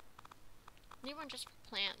 Need one just for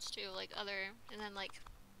plants too, like other, and then like...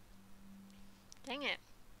 Dang it.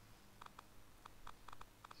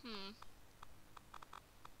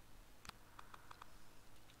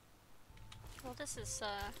 Well, this is,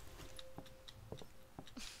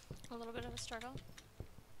 a little bit of a struggle.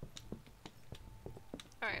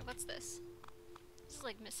 Alright, what's this? This is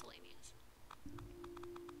like miscellaneous.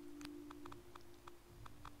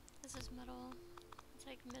 This is metal. It's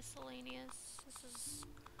like miscellaneous. This is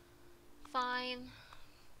fine.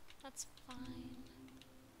 That's fine.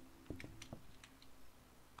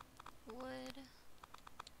 Wood.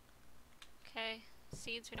 Okay.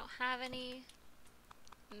 Seeds, we don't have any.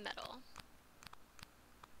 Metal.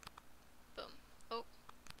 Boom. Oh,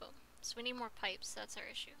 boom. So we need more pipes. That's our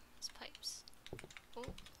issue. It's pipes. Oh,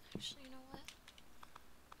 actually, you know what?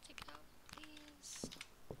 Take out these.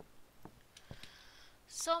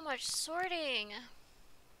 So much sorting!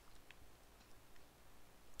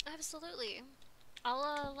 Absolutely.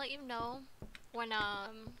 I'll let you know when,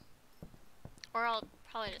 or I'll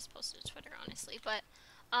probably just post it to Twitter, honestly, but,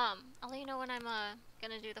 I'll let you know when I'm,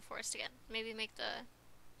 gonna do the forest again. Maybe make the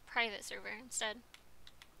private server instead.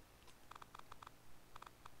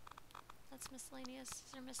 That's miscellaneous.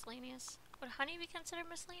 These are miscellaneous. Would honey be considered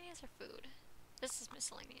miscellaneous or food? This is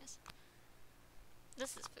miscellaneous.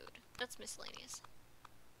 This is food. That's miscellaneous.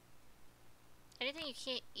 Anything you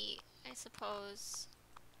can't eat, I suppose.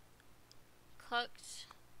 Cooked.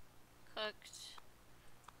 Cooked.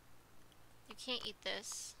 You can't eat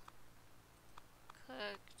this.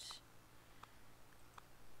 Cooked.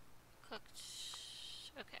 Cooked.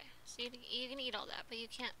 Okay. So you can eat all that, but you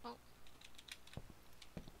can't... Oh.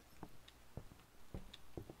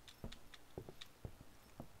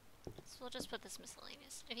 So we'll just put this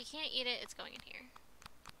miscellaneous. If you can't eat it, it's going in here.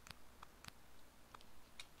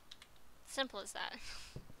 Simple as that.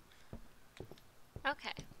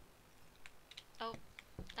 Okay. Oh,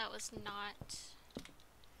 that was not...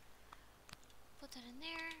 Put that in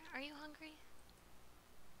there. Are you hungry?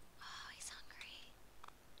 Oh, he's hungry.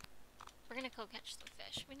 We're gonna go catch some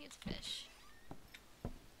fish. We need fish.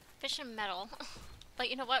 Fish and metal. But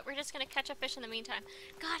you know what? We're just gonna catch a fish in the meantime.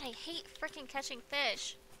 God, I hate freaking catching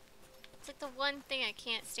fish. It's like the one thing I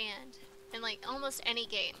can't stand. In like almost any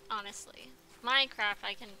game, honestly. Minecraft,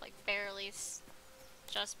 I can like barely,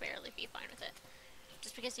 just barely be fine with it.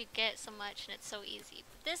 Just because you get so much and it's so easy.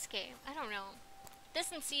 But this game, I don't know.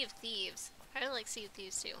 This and Sea of Thieves. I really like Sea of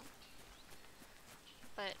Thieves too.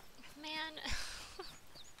 But, man.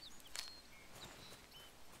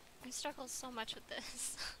 I struggle so much with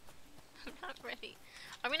this. I'm not ready.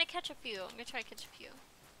 I'm gonna catch a few. I'm gonna try to catch a few.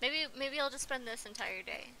 Maybe I'll just spend this entire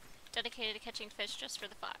day dedicated to catching fish just for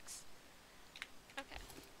the fox. Okay.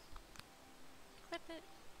 Equip it.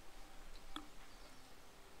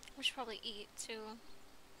 We should probably eat too.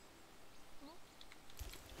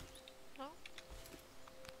 No?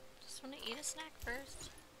 Just wanna eat a snack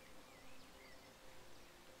first.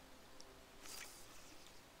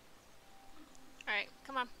 Alright,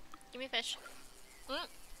 come on. Give me fish.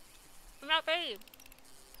 I'm not ready.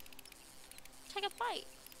 Take a bite.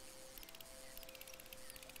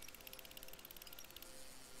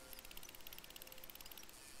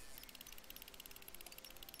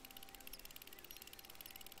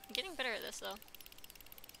 I'm getting better at this though.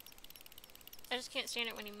 I just can't stand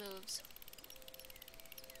it when he moves.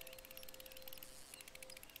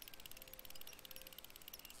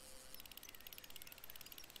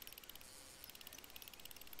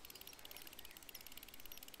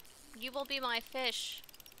 You will be my fish,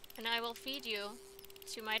 and I will feed you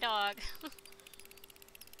to my dog.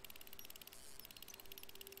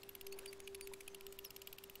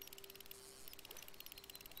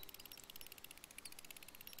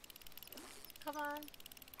 Come on.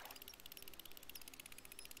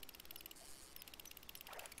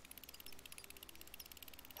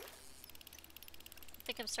 I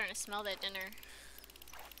think I'm starting to smell that dinner.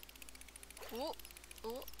 Ooh,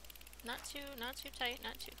 ooh. Not too tight,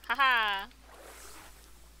 not too. Haha!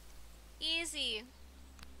 Easy!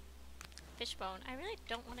 Fishbone. I really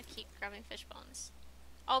don't want to keep grabbing fish bones.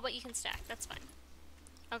 Oh, but you can stack. That's fine.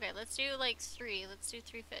 Okay, let's do like 3. Let's do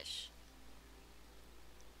 3 fish.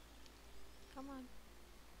 Come on.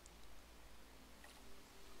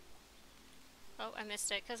 Oh, I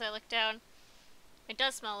missed it because I looked down. It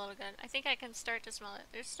does smell a little good. I think I can start to smell it.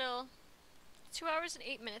 There's still 2 hours and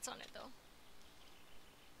 8 minutes on it though.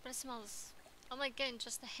 But it smells... I'm like getting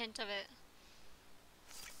just the hint of it.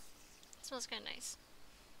 It smells kind of nice.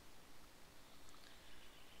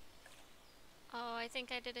 Oh, I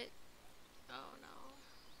think I did it. Oh no.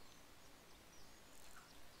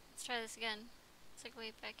 Let's try this again. It's like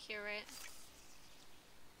way back here, right?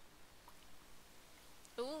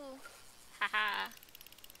 Ooh. Haha.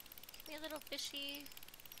 Give me a little fishy.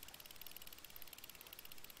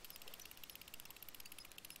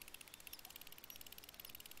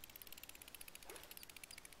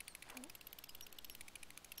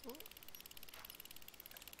 Ooh.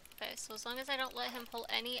 Okay, so as long as I don't let him pull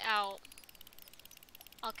any out,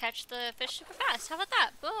 I'll catch the fish super fast. How about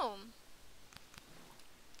that? Boom.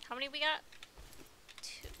 How many we got?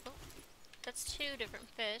 2. Oh, that's 2 different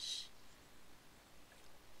fish.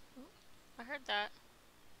 Ooh, I heard that.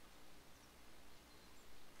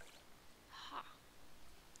 Ha.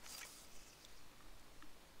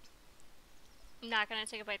 I'm not gonna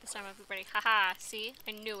take a bite this time, everybody. Haha, see?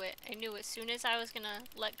 I knew it. I knew as soon as I was gonna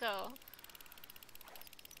let go.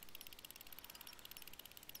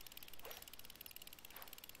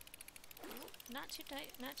 Ooh, not too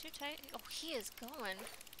tight, not too tight. Oh, he is going.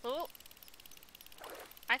 Oh!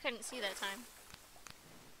 I couldn't see that time.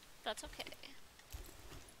 That's okay.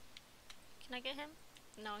 Can I get him?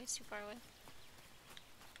 No, he's too far away.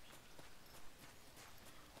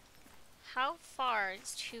 How far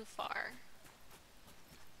is too far?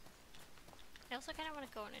 I also kind of want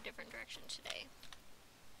to go in a different direction today.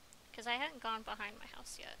 Because I hadn't gone behind my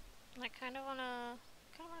house yet. And I kind of want to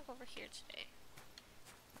go over here today.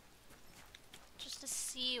 Just to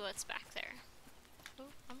see what's back there.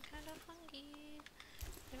 Ooh, I'm kind of hungry.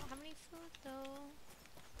 I don't have any food though.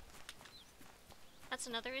 That's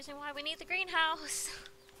another reason why we need the greenhouse.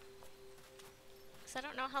 Because I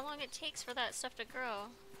don't know how long it takes for that stuff to grow.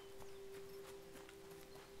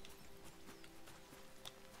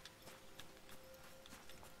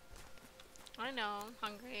 I know, I'm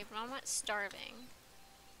hungry, but I'm not starving.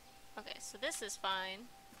 Okay, so this is fine.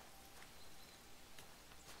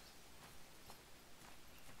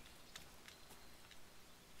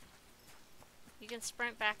 You can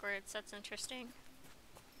sprint backwards, that's interesting.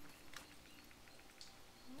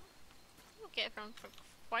 We'll get from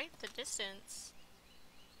quite the distance.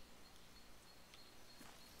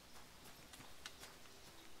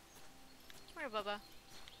 Come here, Bubba.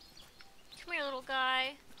 Come here, little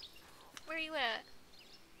guy. Where are you at?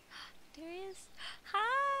 There he is.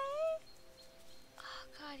 Hi! Oh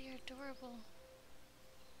god, you're adorable.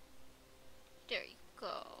 There you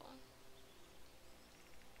go.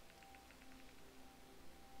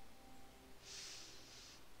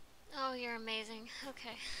 Oh, you're amazing.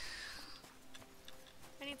 Okay.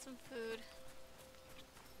 I need some food.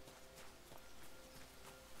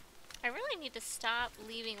 I really need to stop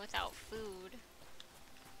leaving without food.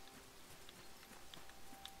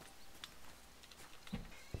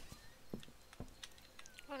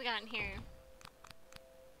 What have we got in here?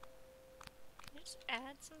 Can I just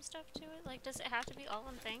add some stuff to it? Like, does it have to be all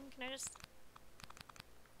one thing? Can I just...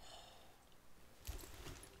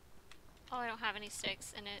 Oh, I don't have any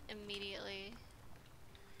sticks in it immediately.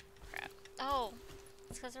 Crap. Oh!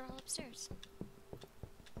 It's because they're all upstairs.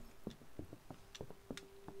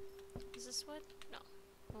 Is this wood? No.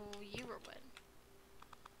 Oh, you were wood.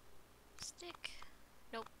 Stick.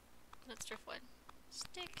 Nope. That's driftwood.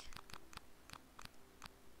 Stick.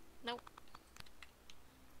 Nope.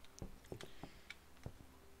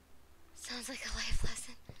 Sounds like a life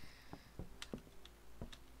lesson.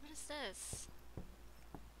 What is this?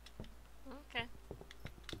 Okay.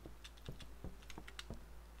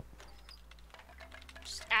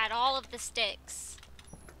 Just add all of the sticks.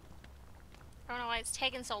 I don't know why it's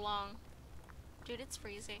taking so long. Dude, it's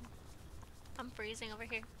freezing. I'm freezing over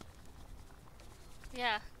here.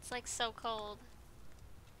 Yeah, it's like so cold.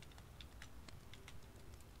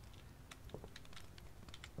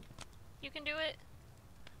 You can do it.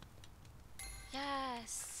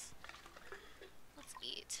 Yes. Let's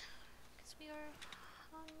eat. Because we are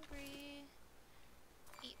hungry.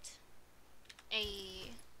 Eat.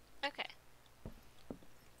 Ayy. Okay.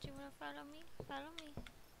 Do you want to follow me? Follow me.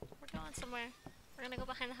 We're going somewhere. We're gonna go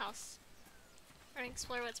behind the house. We're gonna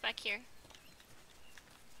explore what's back here.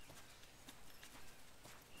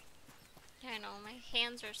 Yeah, I know. My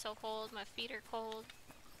hands are so cold. My feet are cold.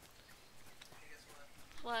 Hey, guess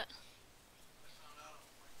what? What? I found out I'm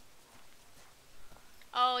playing the wrong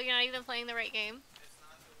one. Oh, you're not even playing the right game? It's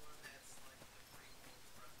not the one that's like the prequel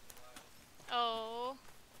to Breath of the Wild. Oh,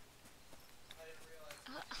 I didn't realize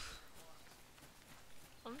it uh, was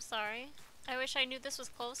 2 I'm sorry. I wish I knew this was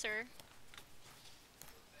closer.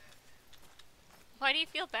 feel bad, man. Why do you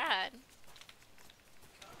feel bad?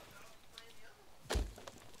 Because I was playing the other one.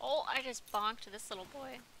 Oh, I just bonked this little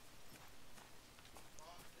boy.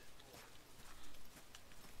 Wrong this board.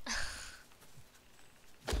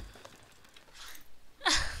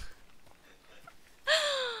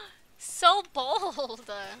 So bold.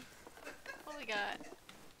 What we got? It is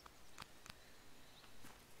what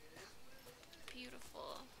it is.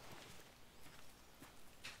 Beautiful.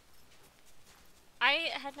 I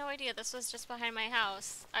had no idea this was just behind my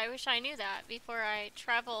house. I wish I knew that before I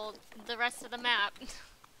traveled the rest of the map.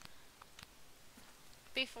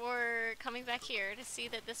 Before coming back here to see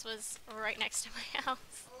that this was right next to my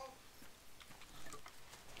house.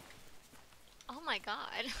 Oh, Oh my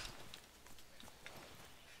god.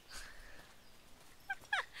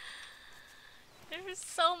 There's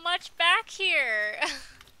so much back here.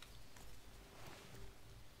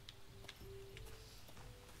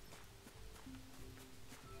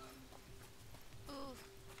 Ooh,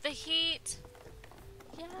 the heat.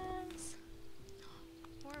 Yes.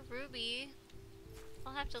 More ruby.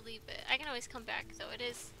 I'll have to leave it. I can always come back though. It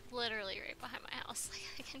is literally right behind my house. Like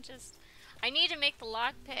I can just. I need to make the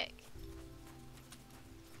lockpick.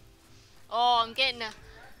 Oh, I'm getting a.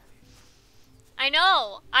 I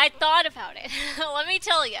know. I thought about it. Let me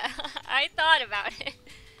tell you. I thought about it.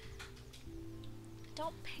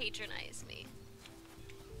 Don't patronize me.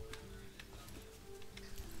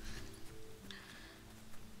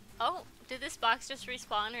 Oh, did this box just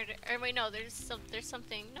respawn or wait, no, there's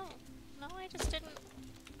something. No. No, I just didn't.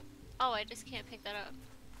 Oh, I just can't pick that up.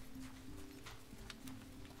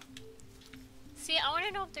 See, I want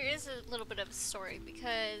to know if there is a little bit of a story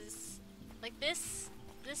because like this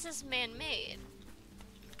is man-made.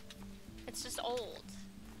 It's just old.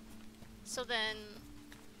 So then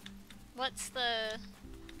what's the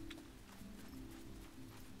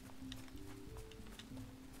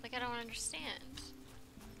like I don't understand.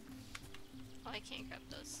 Oh, I can't grab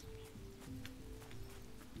those.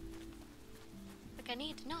 Like I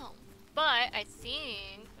need to know. But I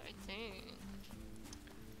think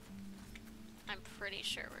I'm pretty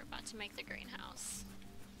sure we're about to make the greenhouse.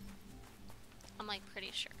 I'm like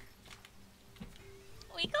pretty sure.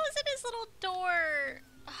 Oh, he goes in his little door.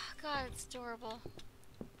 Oh god, it's adorable.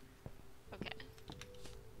 Okay.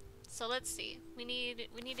 So let's see. We needed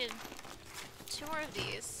 2 more of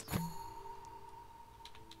these.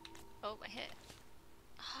 Oh, I hit.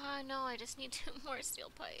 Oh no, I just need 2 more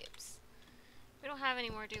steel pipes. We don't have any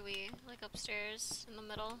more, do we? Like upstairs in the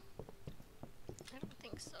middle? I don't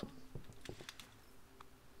think so.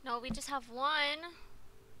 No, we just have 1.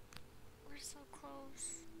 We're so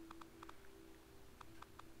close.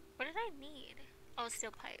 What did I need? Oh,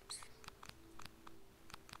 steel pipes.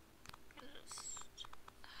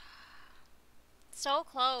 So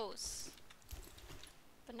close.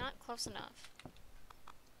 But not close enough.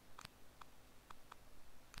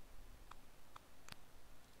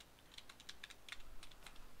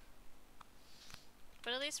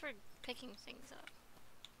 But at least we're picking things up.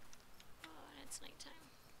 Oh, and it's nighttime.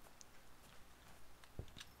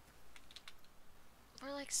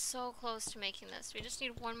 We're like so close to making this. We just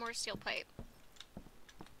need 1 more steel pipe.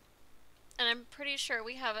 And I'm pretty sure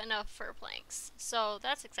we have enough for planks. So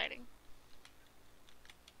that's exciting.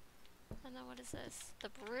 And then what is this? The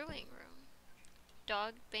brewing room.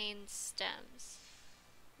 Dog bane stems.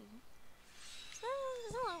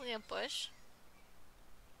 Doesn't look like a bush.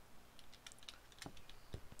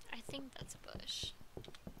 I think that's a bush.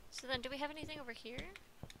 So then do we have anything over here?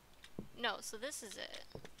 No, so this is it.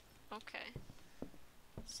 Okay.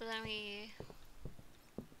 So then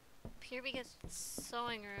up here we get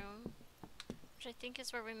sewing room, which I think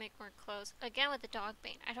is where we make more clothes. Again with the dog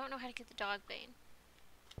bane. I don't know how to get the dog bane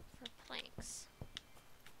for planks.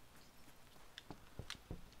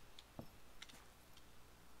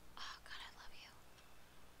 Oh god, I love you.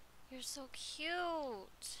 You're so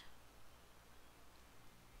cute.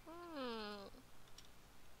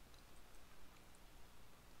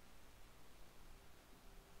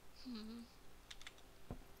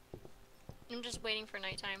 I'm just waiting for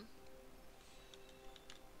nighttime.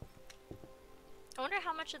 I wonder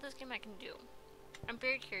how much of this game I can do. I'm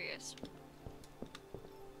very curious.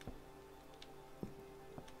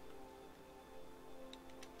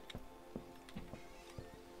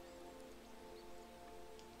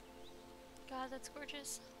 God, that's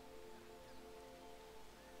gorgeous.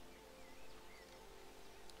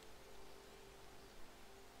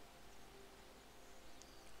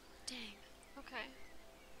 Dang. Okay.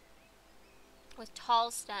 With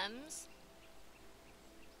tall stems.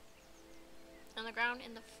 On the ground,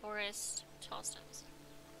 in the forest, tall stems.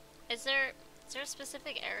 Is there a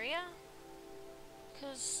specific area?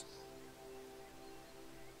 Cause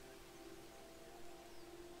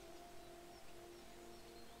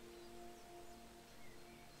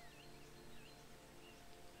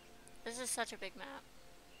this is such a big map.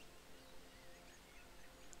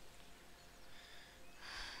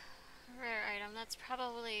 Rare item, that's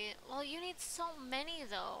probably... Well, you need so many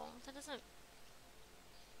though. That doesn't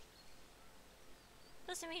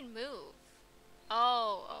mean move.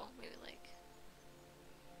 Oh, maybe like...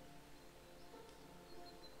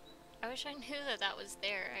 I wish I knew that that was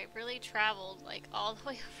there. I really traveled like all the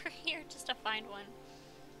way over here just to find one.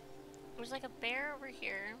 There's like a bear over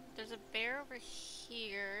here. There's a bear over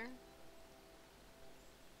here.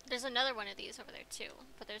 There's another one of these over there too,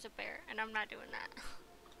 but there's a bear, and I'm not doing that.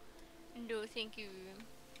 No, thank you.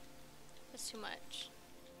 That's too much.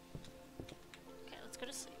 Okay, let's go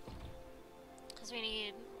to sleep. Cause we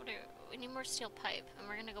need more steel pipe, and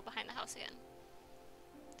we're gonna go behind the house again.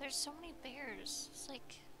 There's so many bears. It's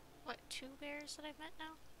like, what, 2 bears that I've met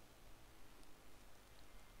now?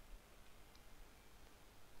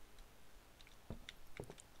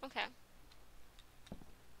 Okay.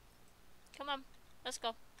 Come on, let's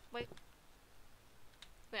go. Wait.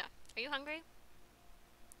 Yeah. Are you hungry?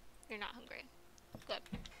 You're not hungry. Good.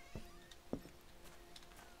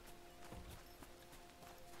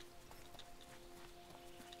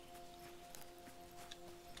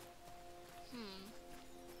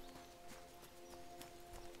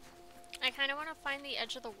 I kind of want to find the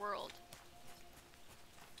edge of the world.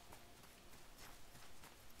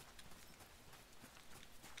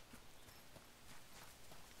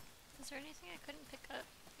 Is there anything I couldn't pick up?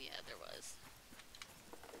 Yeah, there was.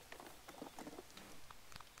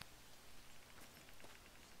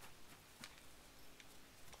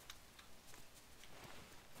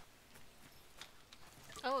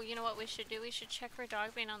 Oh, you know what we should do? We should check for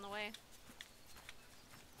dogbane on the way.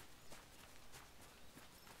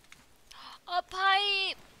 A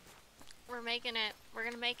pipe! We're making it. We're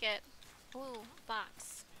gonna make it. Ooh,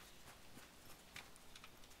 box.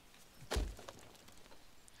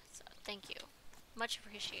 So, thank you. Much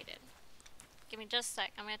appreciated. Give me just a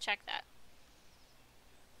sec. I'm gonna check that.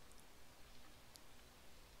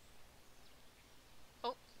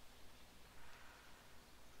 Oh.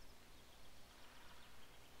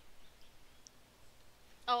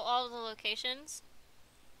 Oh, all the locations?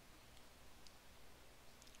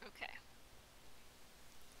 Okay.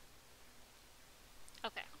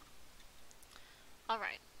 Okay.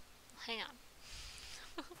 Alright. Hang on.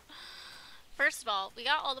 First of all, we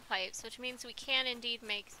got all the pipes, which means we can indeed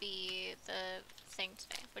make the thing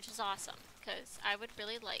today, which is awesome, because I would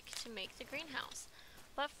really like to make the greenhouse.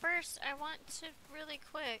 But first, I want to really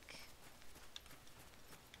quick...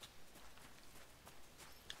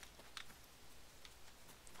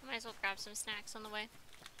 I might as well grab some snacks on the way.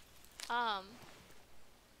 I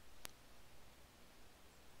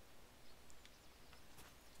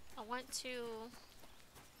want to...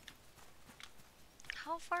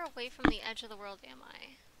 How far away from the edge of the world am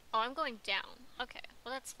I? Oh, I'm going down. Okay,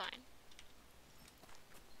 well that's fine.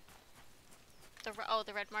 The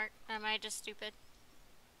red mark. Am I just stupid?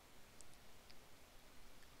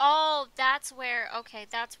 Oh, that's where... Okay,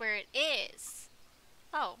 that's where it is.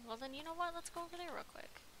 Oh, well then you know what? Let's go over there real quick.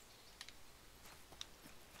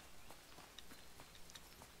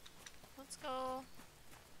 Let's go...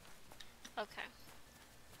 Okay.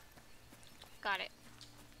 Got it.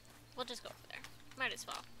 We'll just go over there. Might as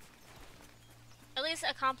well. At least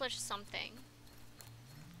accomplish something.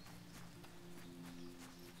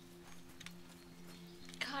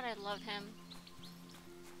 God, I love him.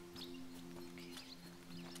 Okay.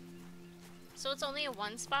 So it's only a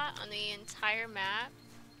 1 spot on the entire map?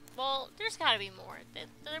 Well, there's gotta be more.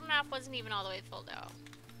 The map wasn't even all the way filled out.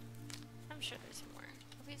 I'm sure there's more.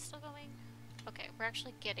 Are we still going? Okay, we're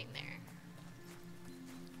actually getting there.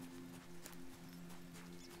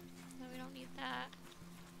 No, we don't need that.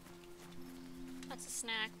 That's a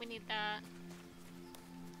snack. We need that.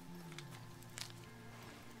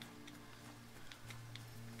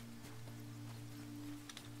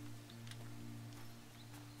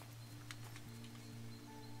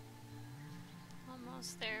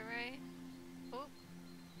 Almost there, right? Oop.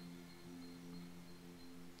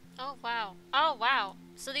 Oh, wow. Oh, wow.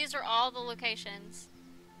 So these are all the locations.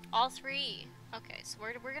 All 3. Okay, so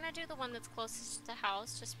we're gonna do the one that's closest to the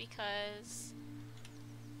house just because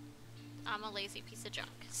I'm a lazy piece of junk.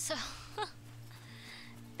 So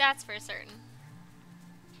that's for certain.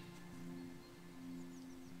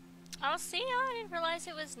 Oh, see ya! I didn't realize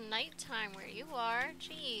it was nighttime where you are.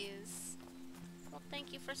 Jeez. Well,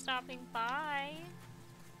 thank you for stopping by.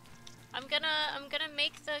 I'm gonna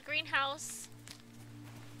make the greenhouse.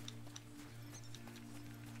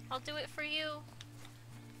 I'll do it for you.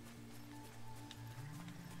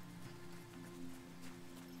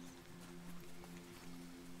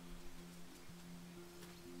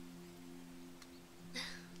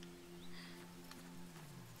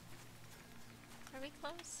 Are we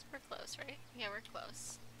close? We're close, right? Yeah, we're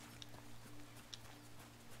close.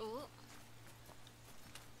 Ooh.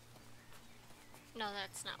 No,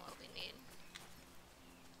 that's not what we need.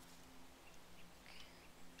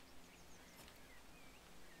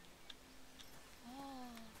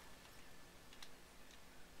 Oh.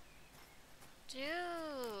 Dude.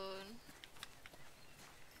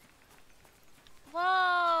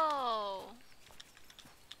 Whoa.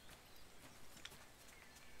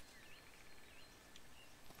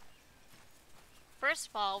 First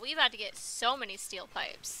of all, we about to get so many steel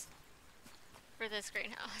pipes for this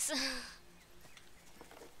greenhouse.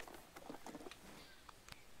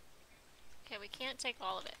 Okay, we can't take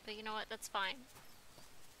all of it, but you know what? That's fine.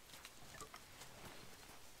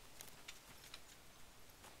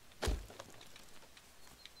 Okay.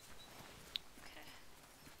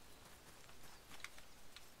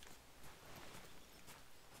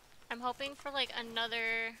 I'm hoping for like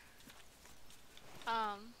another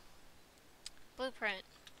blueprint.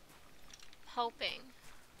 Hoping.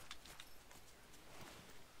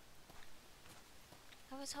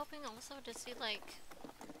 I was hoping also to see like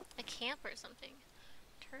a camp or something.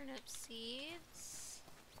 Turnip seeds.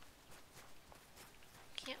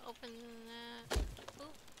 Can't open that. Ooh.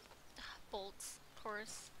 Bolts, of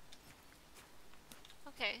course.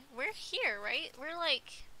 Okay, we're here, right? We're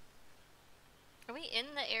like... Are we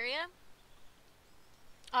in the area?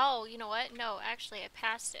 Oh, you know what? No, actually, I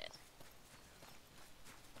passed it.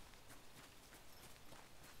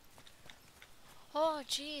 Oh,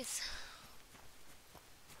 jeez.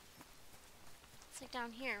 It's like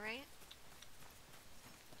down here, right?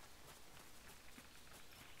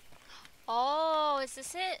 Oh, is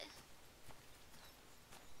this it?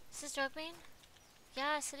 Is this Dopamine?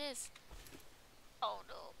 Yes, it is. Oh,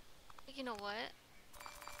 no. You know what?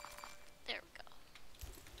 There we go.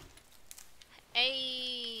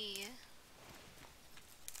 Hey!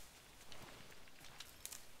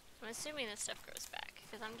 I'm assuming this stuff grows back,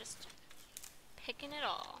 because I'm just picking it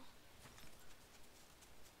all.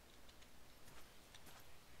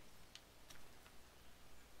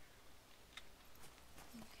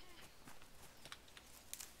 Okay.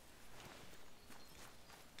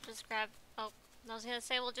 Just grab... Oh, I was gonna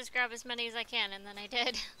say we'll just grab as many as I can, and then I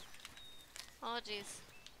did. Oh, jeez.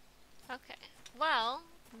 Okay. Well,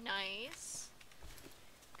 nice.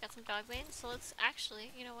 Got some dog bones, so let's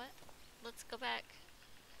actually, you know what? Let's go back.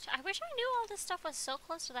 I wish I knew all this stuff was so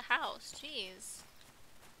close to the house. Jeez.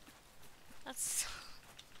 That's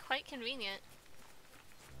quite convenient.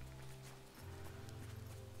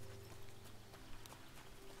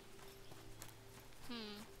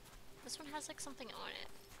 This one has like something on it.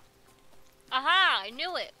 Aha! I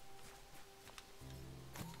knew it!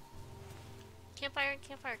 Campfire and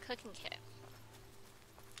campfire cooking kit.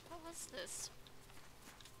 What was this?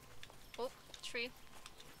 Oh, tree.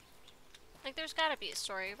 Like there's gotta be a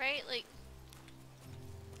story, right? Like,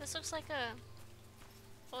 this looks like a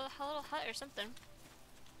little hut or something.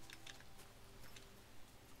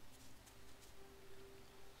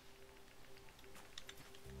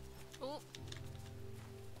 Ooh.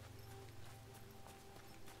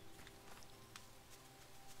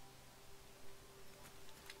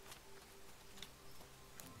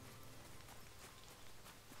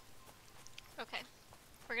 Okay.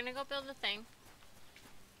 We're gonna go build the thing.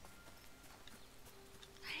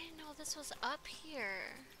 I didn't know this was up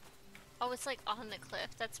here. Oh, it's like on the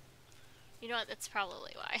cliff. That's... You know what? That's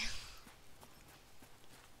probably why.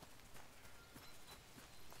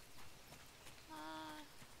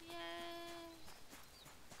 Yay.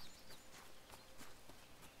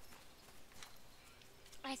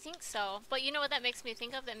 I think so. But you know what that makes me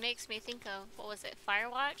think of? That makes me think of, what was it?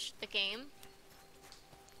 Firewatch? The game?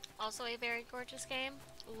 Also a very gorgeous game.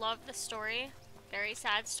 Love the story. Very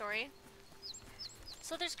sad story.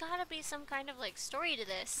 So there's gotta be some kind of like story to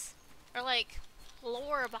this. Or like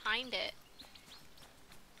lore behind it.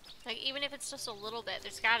 Like even if it's just a little bit,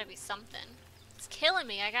 there's gotta be something. It's killing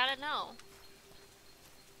me, I gotta know.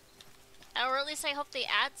 Or at least I hope they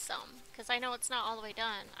add some. Because I know it's not all the way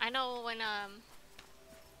done. I know when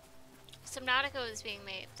Subnautica was being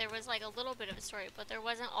made, there was like a little bit of a story, but there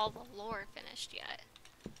wasn't all the lore finished yet.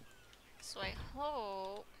 So I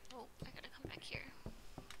hope... Oh, I gotta come back here.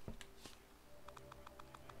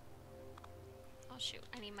 Oh shoot,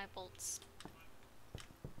 I need my bolts.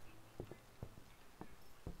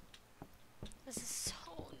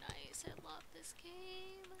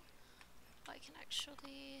 can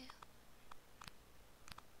actually...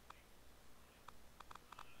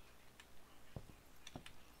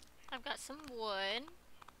 I've got some wood.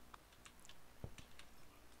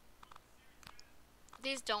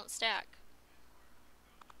 These don't stack.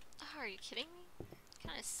 Oh, are you kidding me?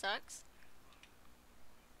 Kinda sucks.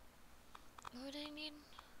 What do I need?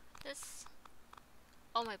 This.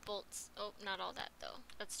 Oh, my bolts. Oh, not all that though.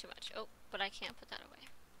 That's too much. Oh, but I can't put that away.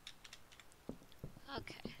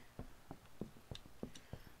 Okay.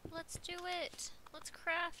 Let's do it. Let's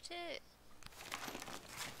craft it.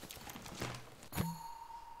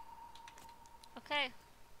 Okay.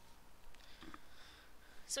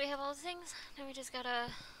 So we have all the things. Now we just gotta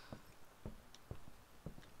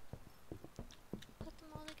put them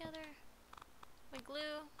all together. My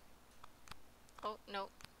glue. Oh,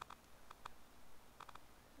 nope.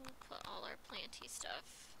 We'll put all our planty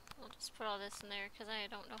stuff. We'll just put all this in there because I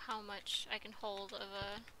don't know how much I can hold of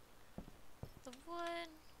the wood.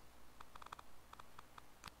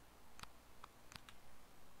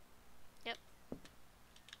 Yep.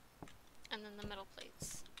 And then the metal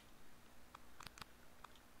plates.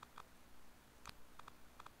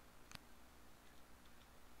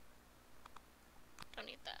 Don't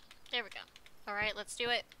need that. There we go. Alright, let's do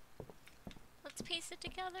it. Let's piece it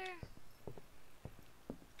together.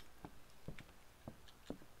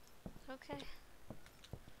 Okay.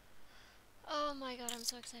 Oh my god, I'm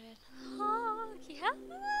so excited. Oh,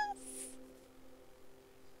 yes!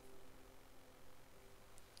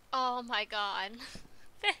 Oh my god.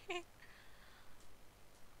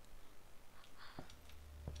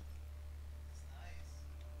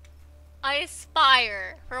 I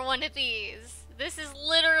aspire for one of these. This is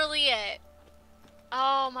literally it.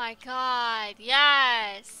 Oh my god,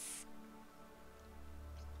 yes!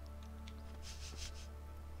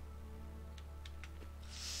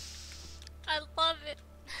 I love it.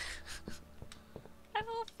 I have a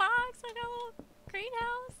little fox, I got a little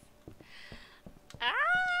greenhouse. Ah!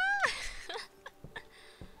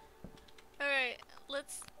 Alright,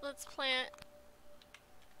 let's plant.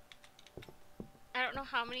 I don't know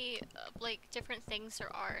how many like different things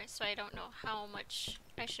there are, so I don't know how much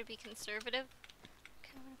I should be conservative.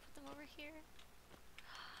 Okay, I'm gonna put them over here.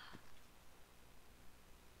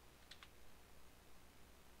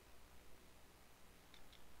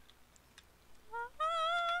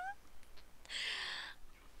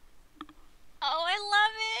 Oh, I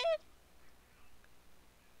love it!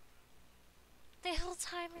 The hill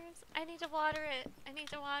timers. I need to water it. I need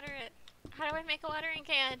to water it. How do I make a watering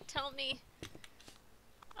can? Tell me.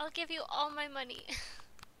 I'll give you all my money.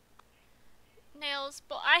 Nails,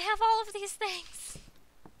 but I have all of these things.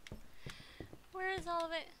 Where is all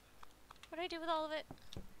of it? What do I do with all of it?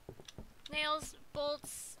 Nails,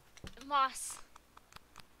 bolts, moss.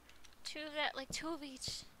 Two of that, like 2 of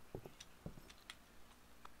each.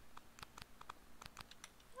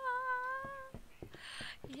 Ah,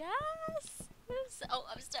 yes! Oh,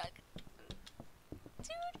 I'm stuck.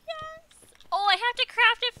 Dude, yes! Oh, I have to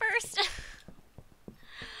craft it first!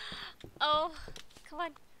 Oh, come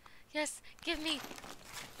on. Yes, give me.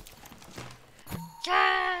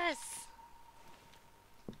 Yes!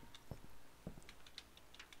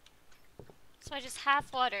 So I just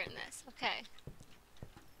half water in this. Okay.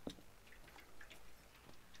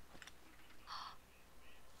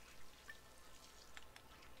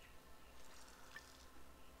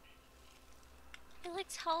 It like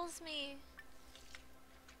tells me.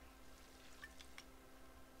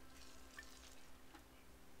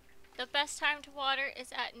 The best time to water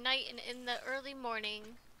is at night and in the early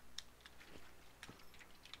morning.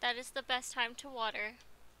 That is the best time to water.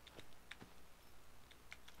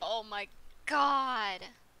 Oh my god.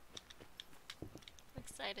 I'm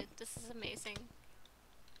excited. This is amazing.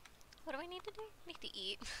 What do I need to do? I need to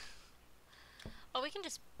eat. Oh, we can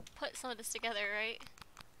just put some of this together, right?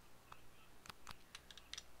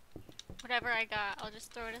 Whatever I got, I'll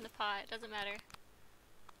just throw it in the pot. It doesn't matter.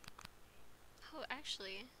 Oh,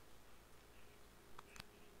 actually.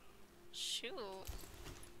 Shoot.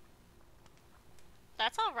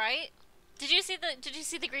 That's alright. Did you see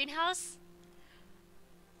the greenhouse?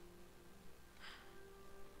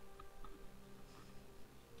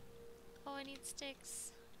 Oh, I need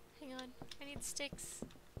sticks. Hang on. I need sticks.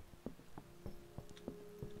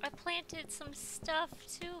 I planted some stuff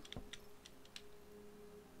too.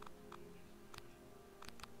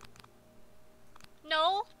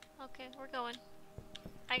 No? Okay, we're going.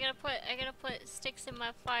 I gotta put sticks in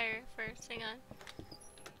my fire first. Hang on.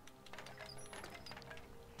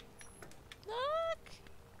 Look!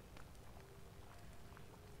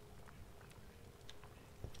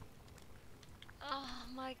 Oh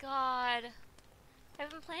my god. I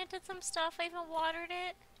even planted some stuff. I even watered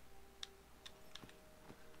it.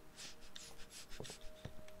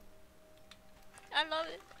 I love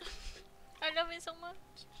it. I love it so much.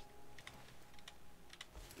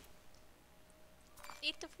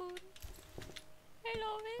 Eat the food. I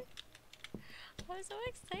love it. I'm so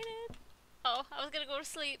excited. Oh, I was gonna go to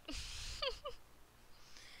sleep.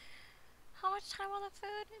 How much time on the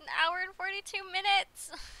food? An hour and 42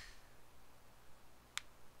 minutes.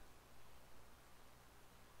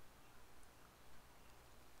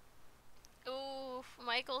 Ooh,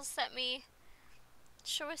 Michael sent me.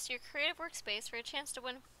 Show us your creative workspace for a chance to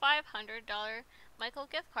win $500 Michael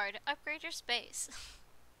gift card. Upgrade your space.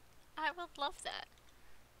 I would love that.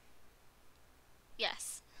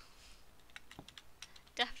 Yes.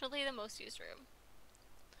 Definitely the most used room.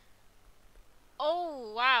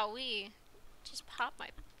 Oh, wow, we just popped my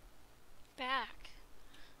back.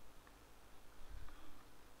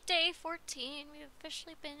 Day 14. We've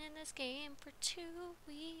officially been in this game for 2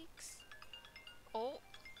 weeks. Oh.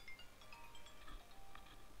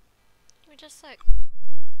 Give me just a sec.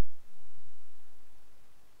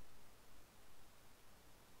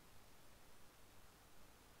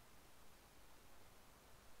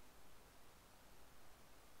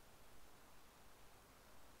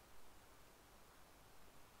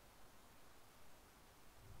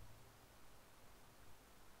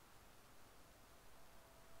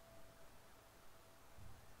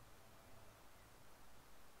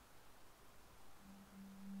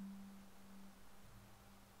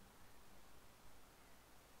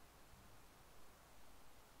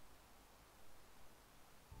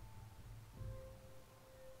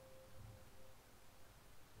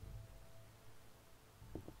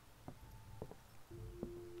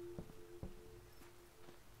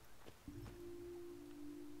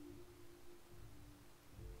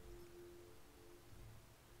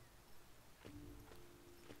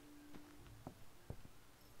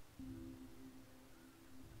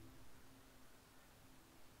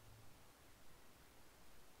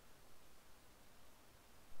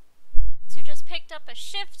 Who just picked up a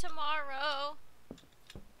shift tomorrow.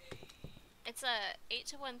 It's a 8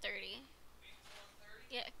 to 1:30.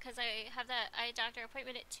 Yeah, because I have that eye doctor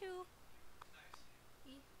appointment at 2.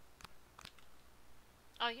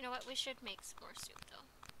 Oh, you know what? We should make some more soup, though.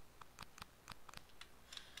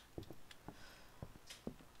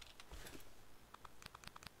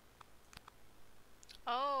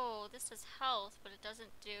 Oh, this does health, but it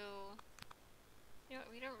doesn't do... You know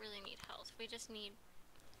what? We don't really need health. We just need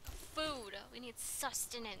food. We need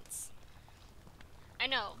sustenance. I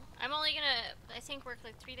know. I'm only gonna, I think, work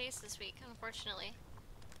like 3 days this week, unfortunately.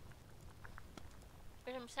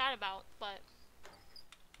 Which I'm sad about, but...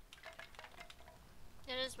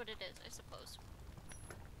 It is what it is, I suppose.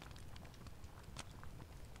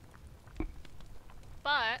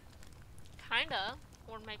 But, kinda,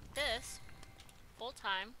 would make this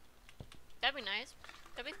full-time. That'd be nice.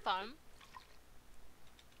 That'd be fun.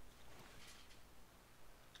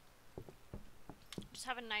 Just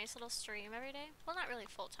have a nice little stream every day. Well, not really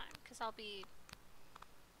full-time, because I'll be...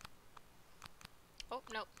 Oh,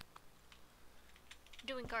 nope.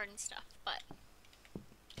 Doing garden stuff, but...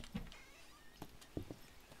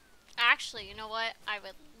 Actually, you know what I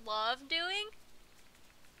would love doing?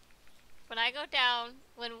 When I go down,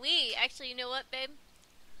 actually, you know what, babe?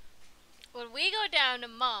 When we go down to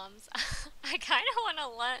Mom's, I kind of want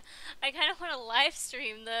to live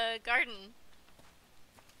stream the garden.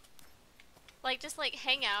 Like, just like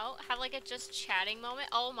hang out, have like a just chatting moment.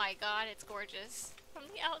 Oh my god, it's gorgeous from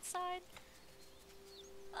the outside.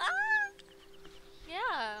 Ah!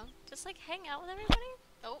 Yeah, just like hang out with everybody.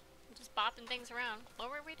 Oh, just bopping things around.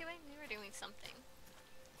 What were we doing? We were doing something.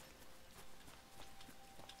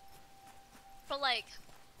 But like,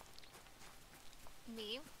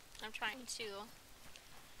 me, I'm trying to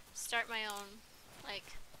start my own,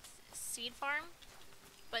 like, seed farm.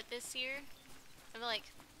 But this year, I'm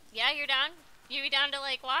like, yeah, you're down? You down to,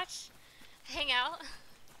 like, watch? Hang out?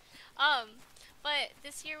 But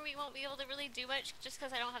this year we won't be able to really do much just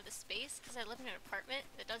because I don't have the space, because I live in an apartment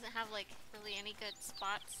that doesn't have, like, really any good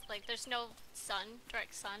spots. Like, there's no sun,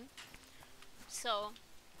 direct sun. So,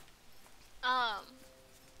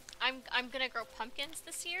 I'm gonna grow pumpkins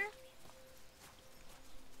this year.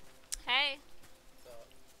 Hey.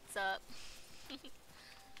 What's up?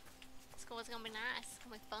 It's gonna be nice. It's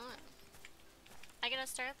gonna be fun. I gotta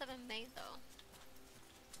start them in May though.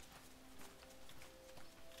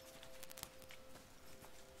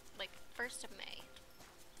 Like 1st of May.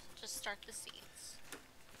 Just start the seeds.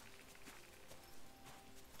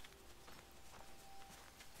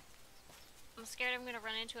 I'm scared I'm gonna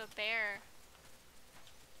run into a bear.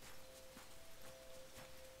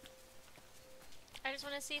 I just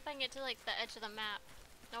want to see if I can get to like the edge of the map.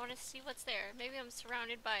 I want to see what's there. Maybe I'm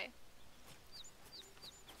surrounded by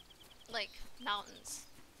like mountains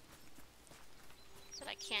that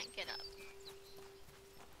I can't get up.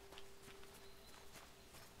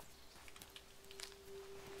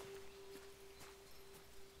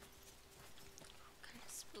 Kind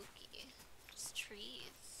of spooky. Just trees.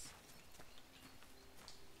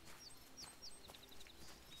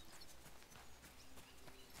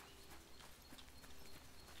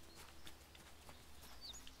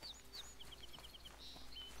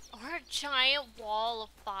 Or a giant wall of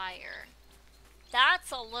fire.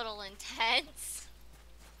 That's a little intense.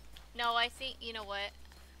 No, I think, you know what?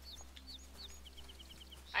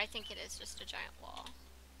 I think it is just a giant wall.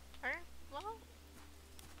 Or, well,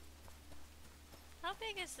 how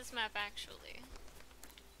big is this map actually?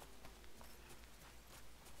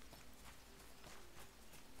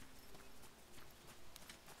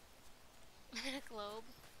 I'm in a globe.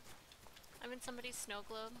 I'm in somebody's snow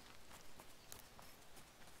globe.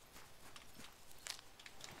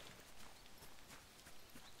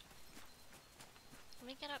 Let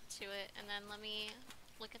me get up to it and then let me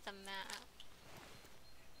look at the map.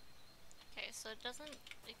 Okay, so it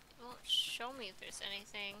won't show me if there's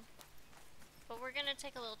anything. But we're gonna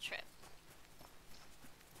take a little trip.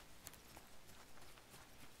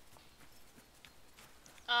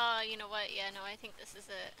 You know what? Yeah, no, I think this is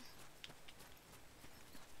it.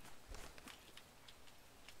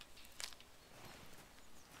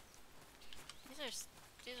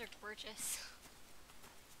 These are gorgeous.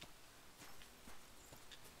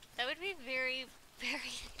 That would be very,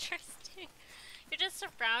 very interesting. You're just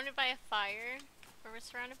surrounded by a fire, or we're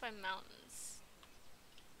surrounded by mountains.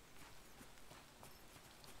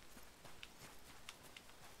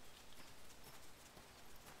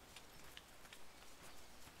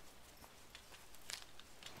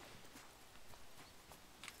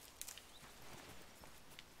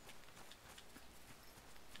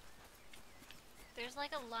 There's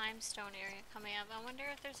like a limestone area coming up. I wonder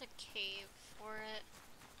if there's a cave for it.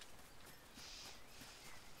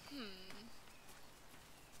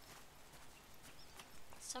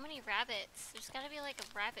 So many rabbits. There's gotta be like a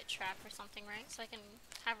rabbit trap or something, right? So I can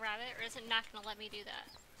have rabbit, or is it not gonna let me do that?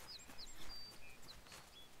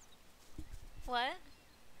 What?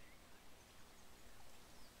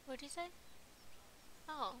 What'd you say?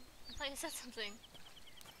 Oh, I thought you said something.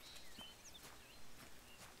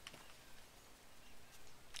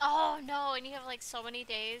 Oh no, and you have like so many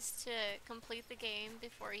days to complete the game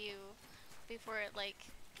before it like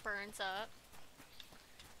burns up.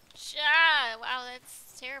 Wow,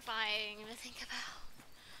 that's terrifying to think about.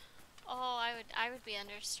 Oh, I would be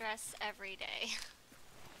under stress every day.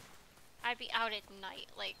 I'd be out at night,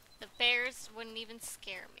 like the bears wouldn't even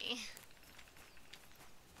scare me.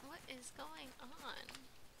 What is going on?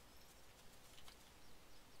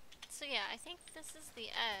 So yeah, I think this is the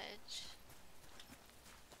edge.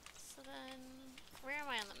 So then, where am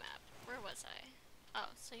I on the map? Where was I? Oh,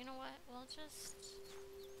 so you know what? We'll just...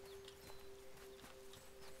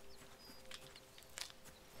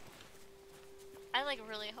 I like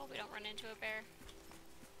really hope we don't run into a bear.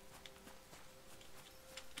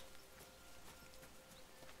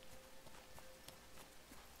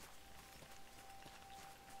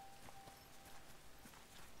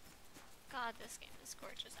 God, this game is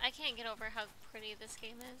gorgeous. I can't get over how pretty this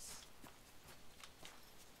game is.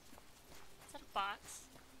 Is that a box?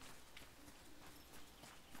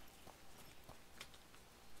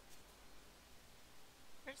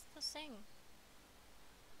 Where's the thing?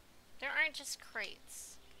 There aren't just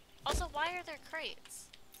crates. Also, why are there crates?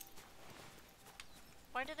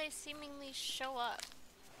 Why do they seemingly show up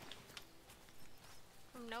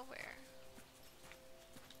from nowhere?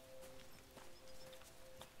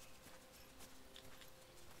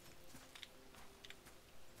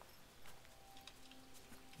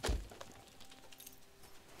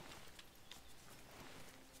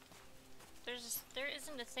 There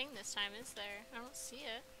isn't a thing this time, is there? I don't see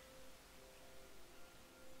it.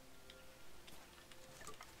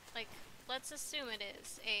 Like, let's assume it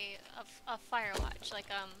is a fire watch, like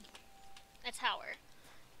a tower.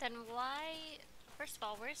 Then why? First of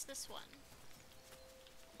all, where's this one?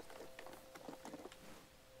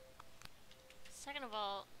 Second of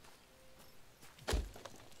all,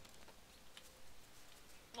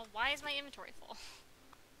 well, why is my inventory full?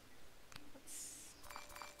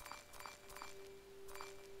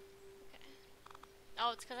 Okay.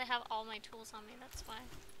 Oh, it's because I have all my tools on me. That's why.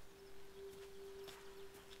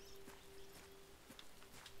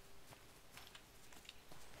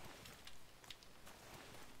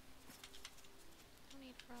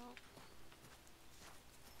 Rope.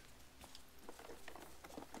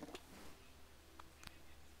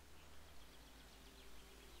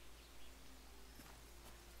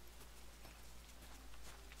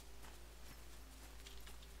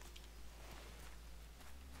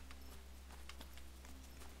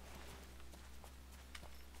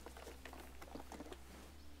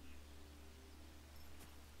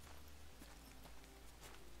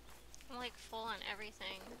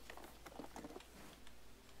 everything.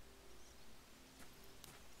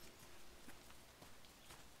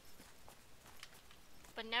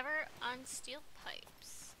 But never on steel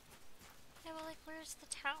pipes. Yeah, but like, where's the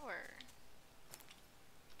tower?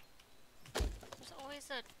 There's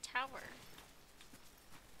always a tower.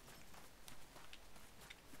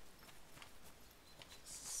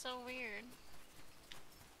 This is so weird.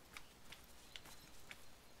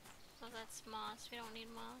 Oh, that's moss. We don't need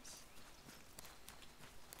moss.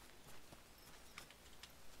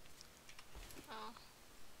 Oh.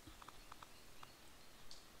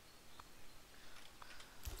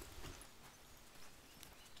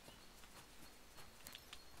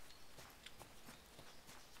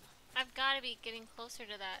 I've got to be getting closer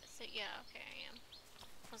to that. So, yeah, okay, I am.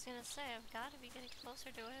 I was gonna say, I've got to be getting closer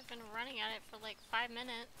to it. I've been running at it for like 5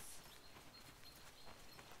 minutes.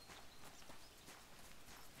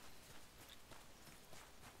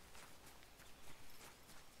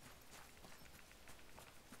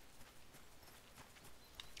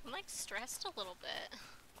 I'm like stressed a little bit.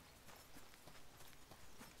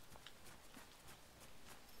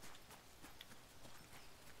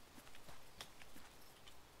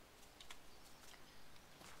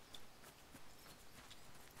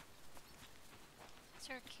 Is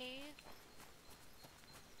there a cave?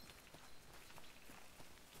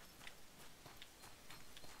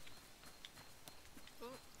 Ooh.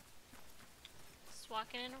 Just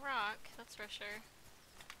walking in a rock, that's for sure.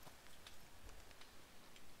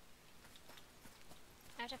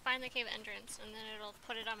 I have to find the cave entrance and then it'll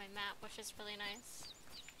put it on my map, which is really nice.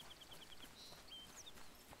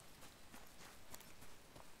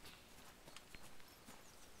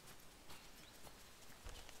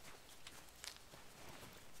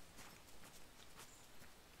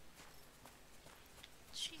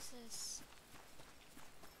 Jesus.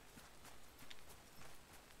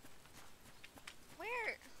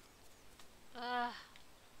 Where? Ugh.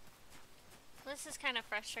 This is kind of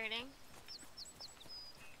frustrating.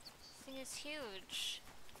 This thing is huge.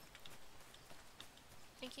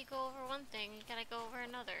 Think you go over one thing, you gotta go over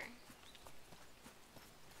another.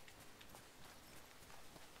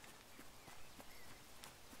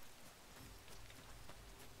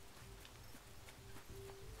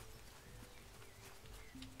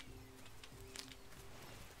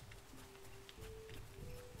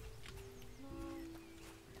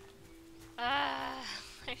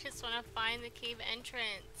 I just want to find the cave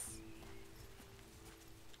entrance.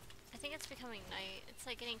 I think it's becoming night. It's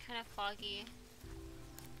like getting kind of foggy.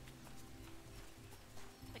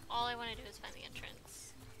 Like all I want to do is find the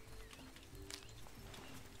entrance.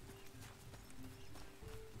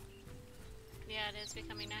 Yeah, it is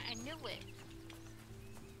becoming night. I knew it.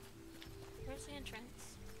 Where's the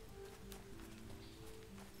entrance?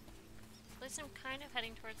 At least I'm kind of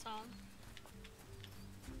heading towards home.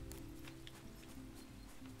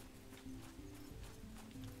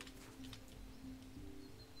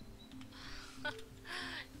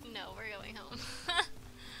 No, we're going home.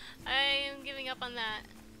 I am giving up on that.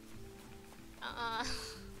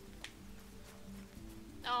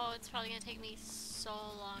 Oh, it's probably gonna take me so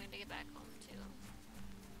long to get back home too.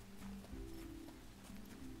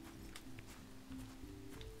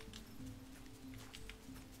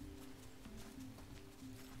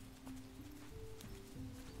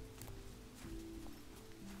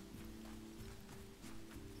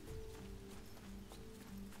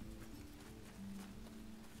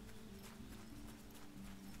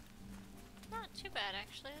 Not too bad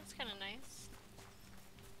actually, that's kinda nice.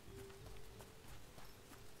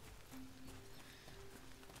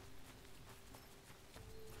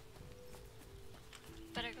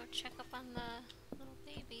 Better go check up on the little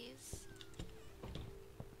babies.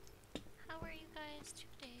 How are you guys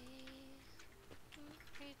today?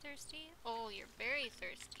 Are you thirsty? Oh, you're very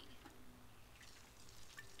thirsty.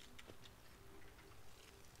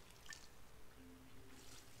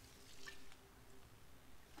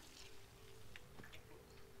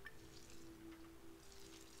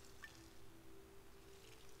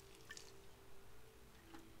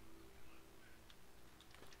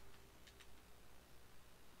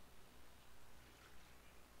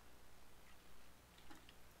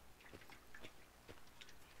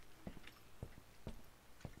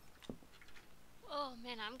 Oh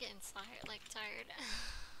man, I'm getting tired.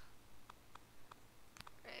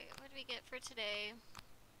 Right, what do we get for today?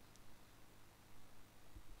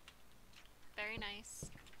 Very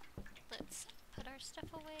nice. Let's put our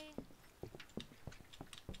stuff away.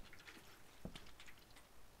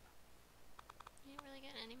 You didn't really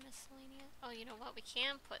get any miscellaneous. Oh, you know what? We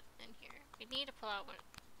can put in here. We need to pull out one of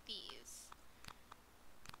these.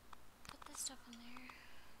 Put this stuff in there.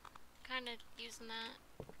 kind of using that.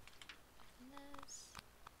 Open this.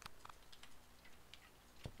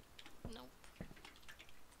 Nope.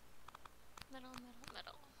 Middle, middle,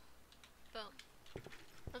 middle. Boom.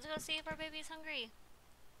 Let's go see if our baby's hungry.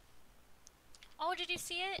 Oh, did you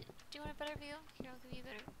see it? Do you want a better view? Here, I'll give you a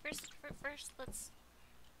better. First, let's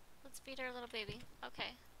feed our little baby.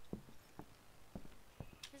 Okay.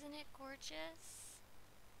 Isn't it gorgeous?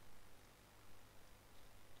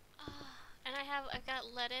 And I've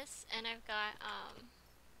got lettuce, and I've got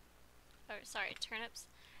turnips,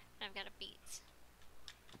 and I've got a beet.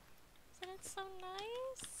 Isn't it so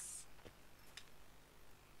nice?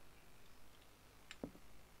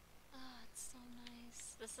 Oh, it's so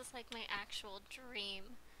nice. This is like my actual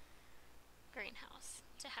dream greenhouse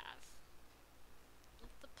to have.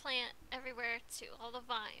 With the plant everywhere too, all the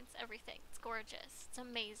vines, everything. It's gorgeous. It's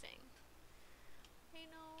amazing. I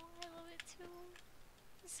know, I love it too.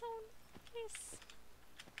 It's so nice.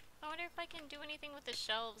 I wonder if I can do anything with the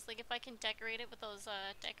shelves, like if I can decorate it with those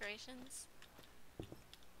decorations.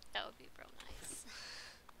 That would be real nice.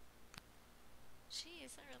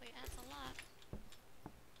 Jeez, that really adds a lot.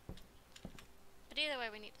 But either way,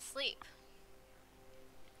 we need to sleep.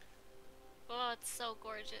 Oh, it's so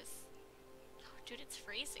gorgeous. Oh, dude, it's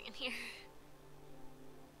freezing in here.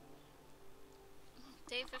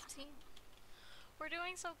 Day 15. We're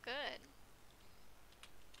doing so good.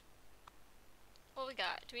 What we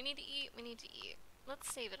got? Do we need to eat? We need to eat.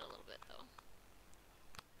 Let's save it a little bit, though.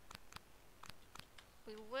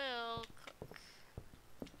 We will cook.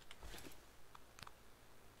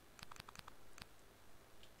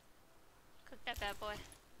 Cook that bad boy.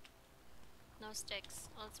 No sticks.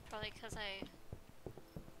 Well, it's probably because I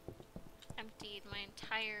emptied my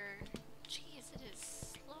entire... Jeez, it is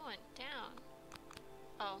slowing down.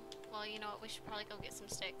 Oh, well, you know what? We should probably go get some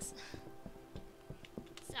sticks.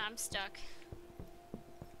 I'm stuck.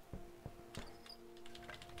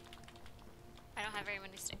 I don't have very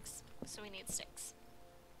many sticks, so we need sticks.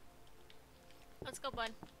 Let's go,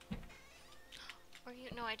 bud. Or you?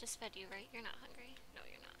 No, I just fed you, right? You're not hungry. No,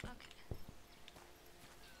 you're not. Okay.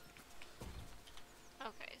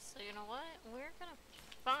 Okay, so you know what? We're gonna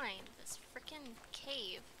find this frickin'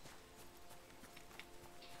 cave.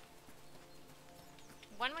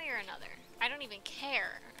 One way or another. I don't even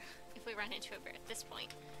care if we run into a bear at this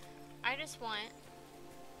point. I just want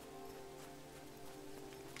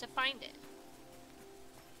to find it.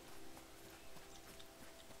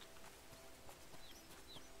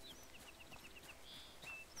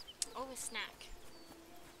 Oh, a snack.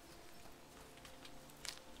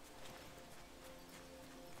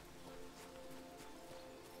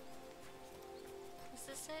 Is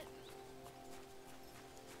this it?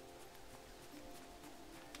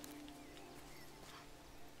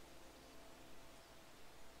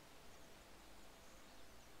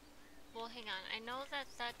 Well, hang on. I know that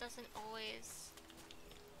that doesn't always...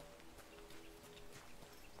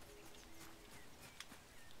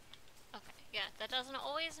 Okay, yeah, that doesn't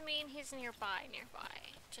always mean he's nearby.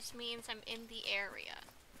 It just means I'm in the area.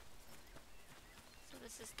 So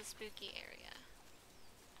this is the spooky area.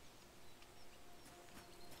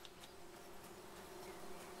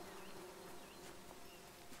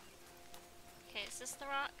 Okay, is this the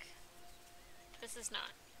rock? This is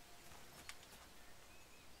not.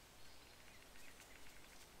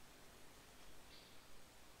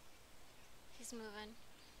 He's moving.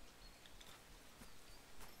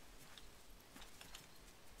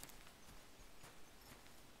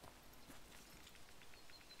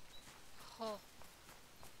 Oh.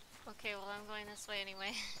 Okay, well, I'm going this way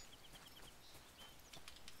anyway.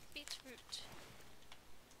 Beetroot.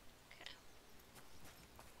 Okay.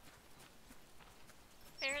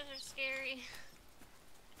 Bears are scary.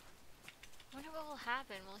 I wonder what will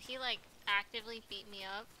happen. Will he, like, actively beat me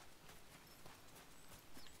up?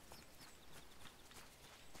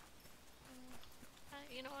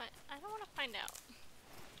 You know what? I don't want to find out.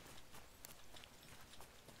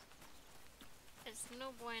 It's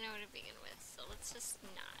no bueno to begin with, so let's just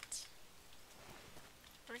not.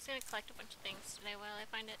 We're just gonna collect a bunch of things today while I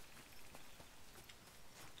find it.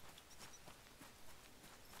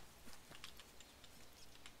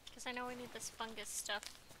 Because I know we need this fungus stuff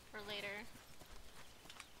for later.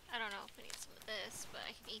 I don't know if we need some of this, but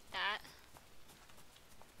I can eat that.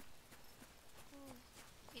 Ooh,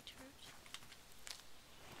 beetroot.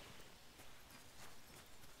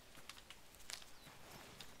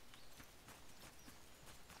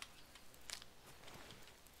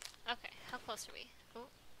 Okay, how close are we? Oh.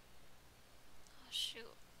 Oh,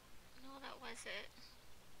 shoot. No, that was it.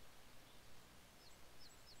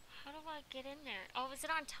 How do I get in there? Oh, is it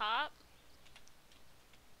on top?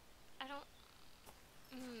 I don't...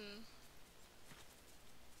 Hmm.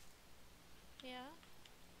 Yeah.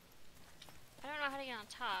 I don't know how to get on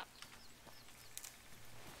top.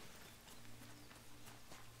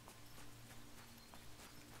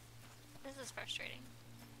 This is frustrating.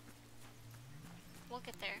 We'll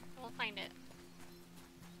get there. We'll find it.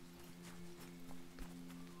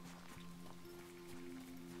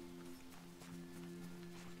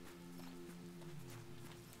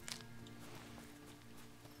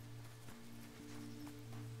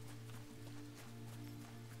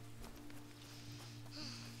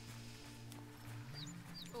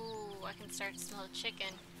 Ooh, I can start to smell the chicken.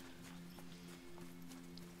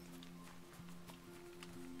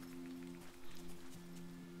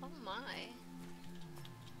 Oh my. I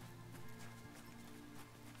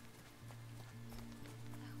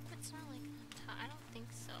hope it's not like on top. I don't think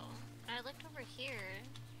so. I looked over here.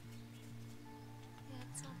 Yeah,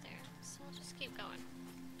 it's not there. So I'll just keep going.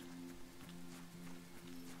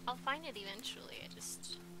 I'll find it eventually. I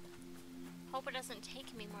just hope it doesn't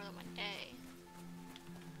take me more than one day.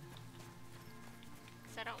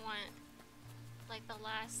 Because I don't want, like, the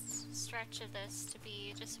last stretch of this to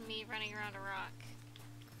be just me running around a rock.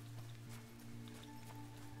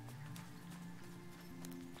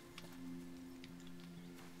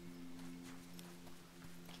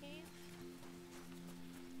 Cave?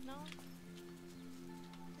 No?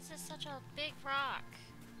 This is such a big rock.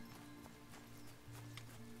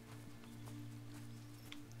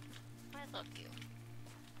 I love you.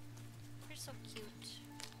 You're so cute.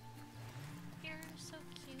 You're so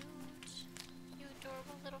cute. You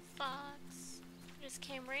adorable little fox. You just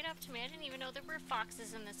came right up to me. I didn't even know there were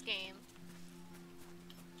foxes in this game.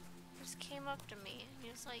 Just came up to me. And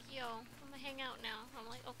he was like, yo, I'm gonna hang out now. I'm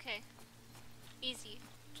like, okay. Easy.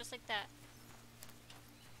 Just like that.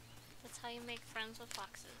 That's how you make friends with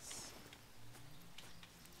foxes.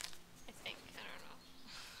 I think. I don't know.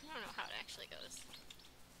 I don't know how it actually goes.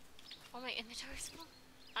 Oh, my inventory's full.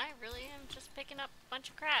 I really am just picking up a bunch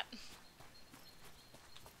of crap.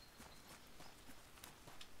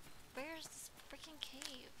 Where's this freaking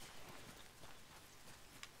cave?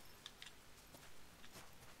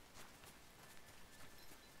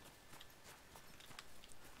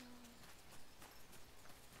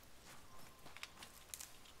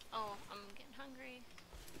 Oh, I'm getting hungry.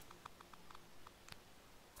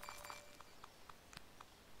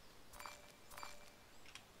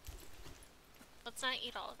 Let's not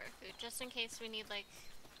eat all of our food, just in case we need, like,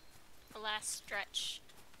 the last stretch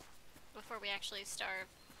before we actually starve.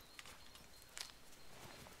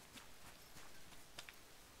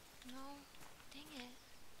 No, dang it.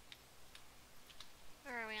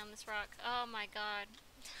 Where are we on this rock? Oh my god.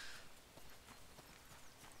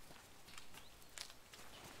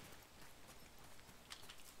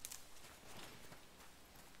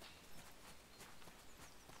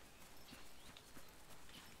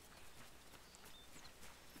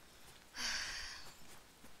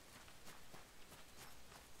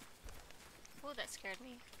 Oh, that scared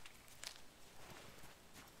me.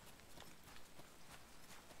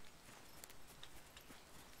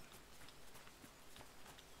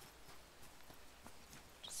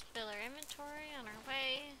 Just fill our inventory on our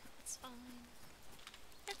way. It's fine.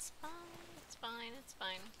 It's fine. It's fine. It's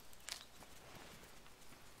fine.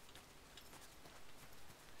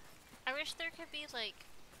 I wish there could be, like,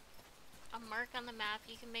 a mark on the map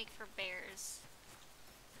you can make for bears.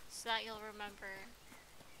 So that you'll remember.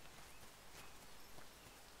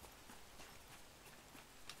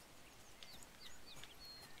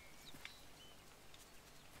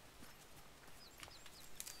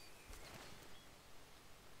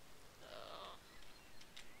 Ugh.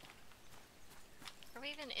 Are we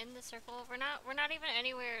even in the circle? We're not even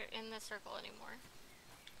anywhere in the circle anymore.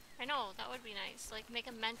 I know, that would be nice. Like, make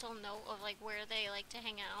a mental note of, like, where they like to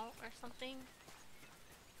hang out or something.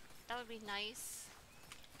 That would be nice.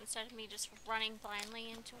 Instead of me just running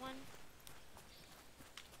blindly into one.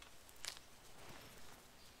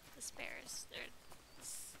 This bear's,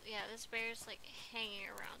 yeah, this bear's, like, hanging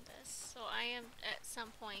around this. So I am, at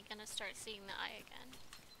some point, gonna start seeing the eye again.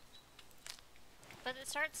 But it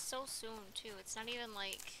starts so soon, too. It's not even,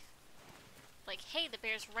 like, hey, the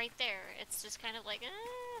bear's right there. It's just kind of like,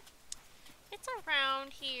 it's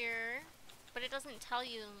around here. But it doesn't tell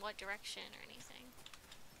you in what direction or anything.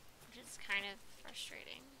 Which is kind of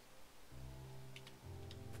frustrating.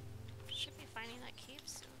 Should be finding that cave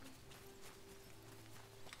soon.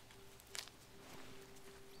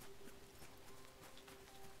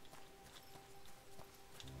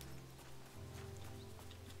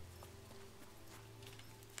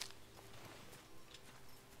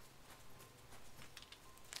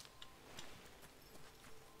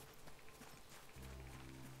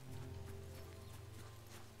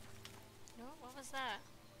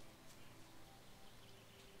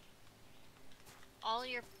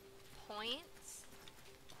 points?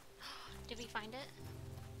 Did we find it?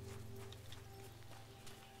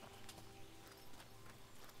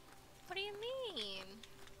 What do you mean?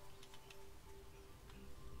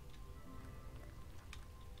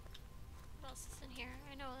 What else is in here?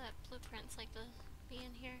 I know that blueprints like to be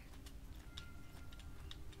in here.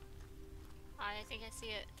 I think I see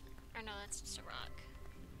it. Or no, that's just a rock.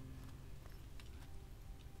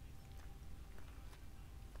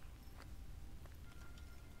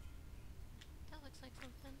 That looks like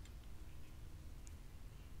something.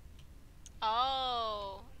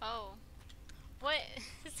 Oh, oh. What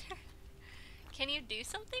is there? Can you do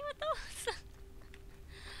something with those?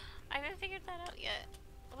 I haven't figured that out yet.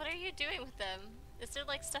 What are you doing with them? Is there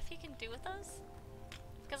like stuff you can do with those?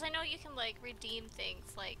 Because I know you can like redeem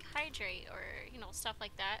things like hydrate or, you know, stuff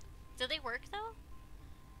like that. Do they work though?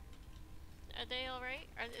 Are they alright?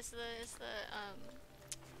 Or is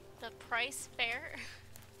the price fair?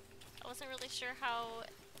 I wasn't really sure how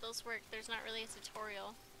those work. There's not really a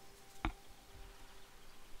tutorial.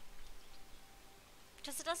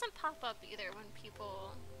 Because it doesn't pop up either when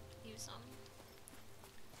people use them.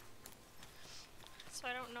 So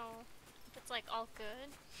I don't know if it's like all good.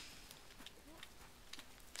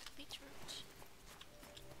 Beetroot.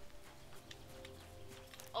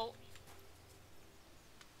 Oh.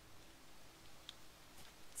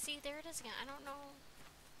 See, there it is again. I don't know.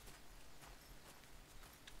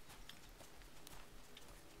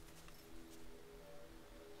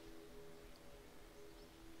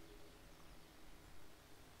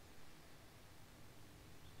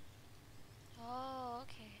 Oh,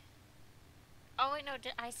 okay. Oh wait, no,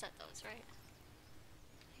 I set those, right?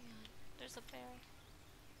 Hang on. There's a bear.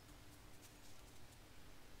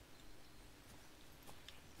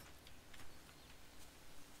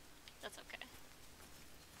 That's okay.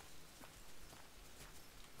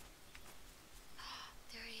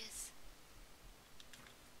 There he is.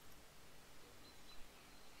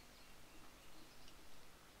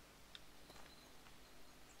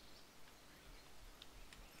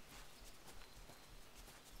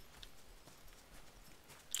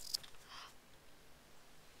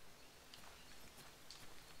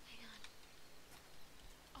 Hang on.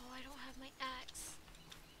 Oh, I don't have my axe.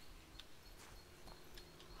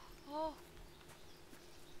 Oh.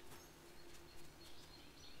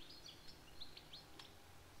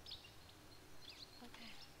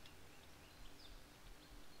 Okay.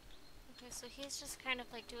 Okay, so he's just kind of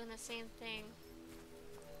like doing the same thing.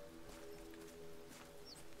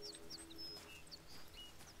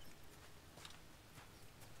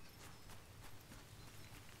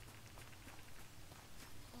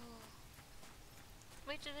 Oh.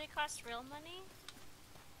 Wait, do they cost real money?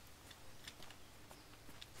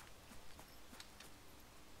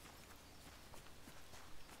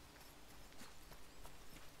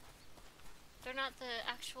 They're not the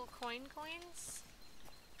actual coins?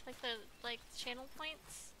 Like the, channel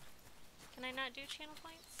points? Can I not do channel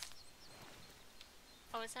points?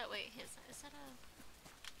 Oh, is that, wait, is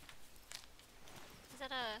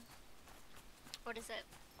that a, what is it?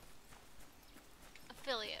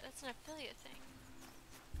 Affiliate, that's an affiliate thing.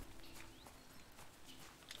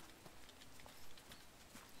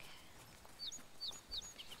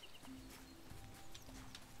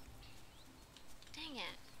 Dang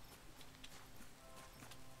it.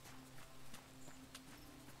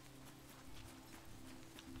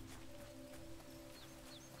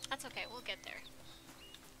 That's okay, we'll get there.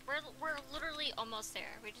 We're literally almost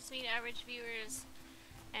there. We just need average viewers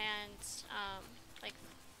and like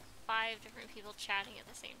 5 different people chatting at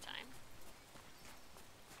the same time.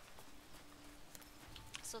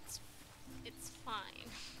 So it's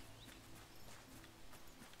fine.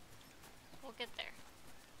 We'll get there.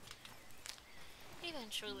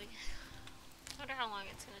 Eventually. I wonder how long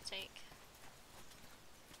it's gonna take.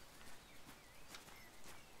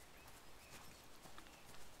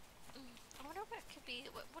 I wonder what it could be.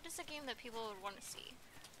 What is a game that people would want to see?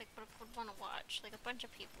 Like, what would want to watch? Like, a bunch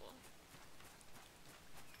of people.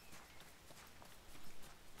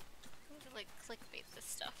 I need to, like, clickbait this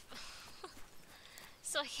stuff.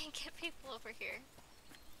 So I can get people over here.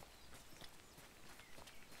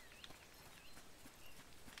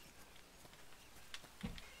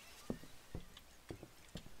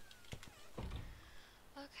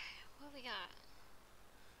 Okay, what we got?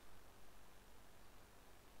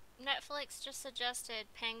 Netflix just suggested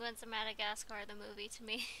Penguins of Madagascar, the movie, to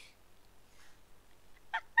me.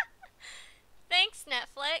 Thanks,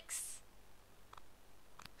 Netflix!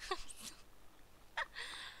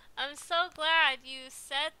 I'm so glad you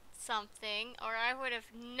said something, or I would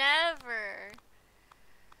have never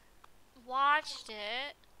watched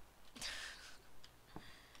it.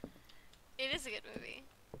 is a good movie.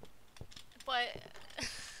 But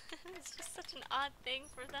it's just such an odd thing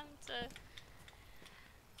for them to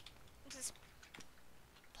just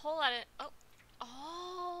pull at it. Oh.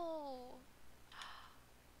 Oh.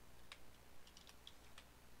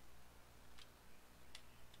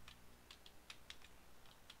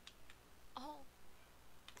 Oh.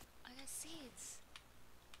 I got seeds.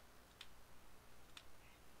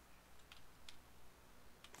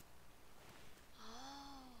 Oh.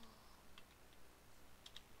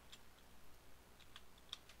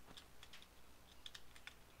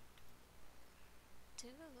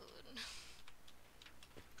 Dude.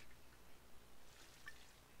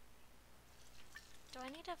 Do I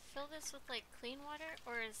need to fill this with like clean water,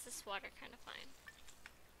 or is this water kind of fine?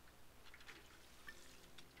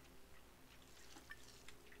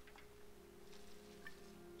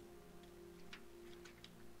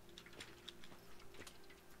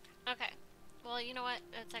 Okay. Well, you know what?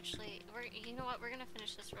 That's actually you know what? We're gonna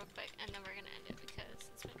finish this real quick, and then we're gonna end it because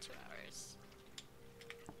it's been 2 hours.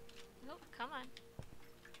 Nope. Come on.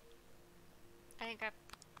 I didn't grab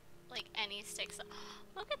like any sticks.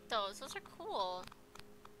 Look at those. Those are cool.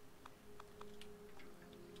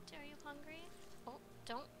 Are you hungry? Oh,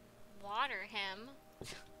 don't water him.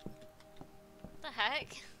 What the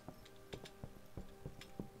heck?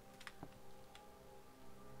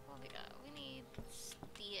 What we got? We need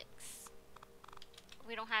sticks.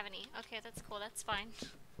 We don't have any. Okay, that's cool. That's fine.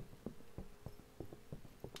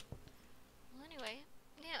 Well, anyway,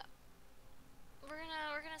 yeah. We're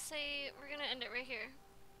gonna end it right here.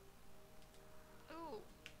 Ooh.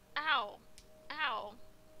 Ow. Ow.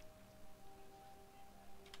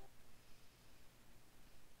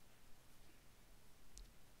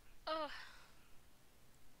 Ugh.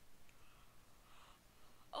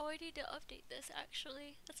 Oh, I need to update this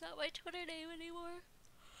actually. That's not my Twitter name anymore.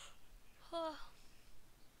 Oh.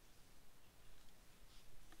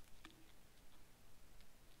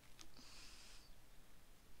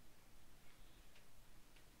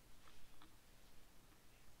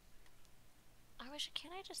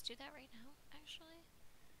 Can I just do that right now, actually?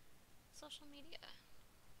 Social media.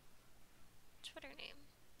 Twitter name.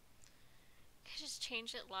 Can I just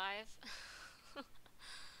change it live?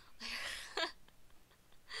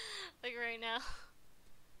 Like right now.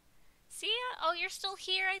 See ya? Oh, you're still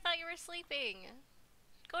here? I thought you were sleeping.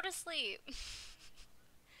 Go to sleep.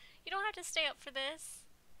 You don't have to stay up for this.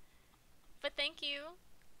 But thank you.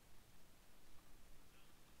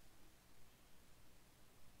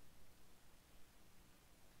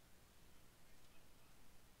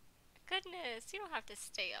 Goodness, you don't have to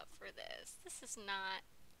stay up for this. This is not...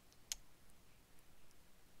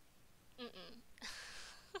 Mm-mm.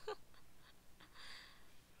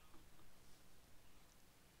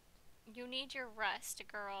 You need your rest,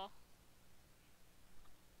 girl.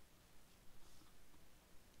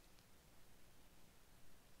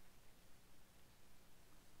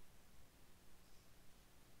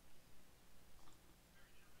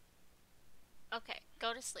 Okay,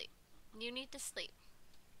 go to sleep. You need to sleep.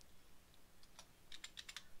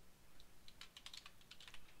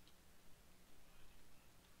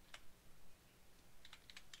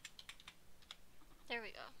 There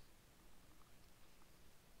we go.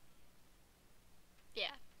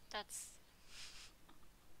 Yeah, that's...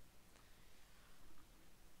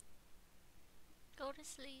 Go to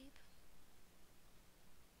sleep.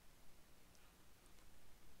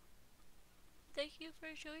 Thank you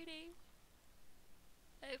for joining.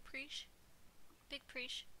 I appreciate. Big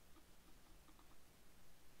preach.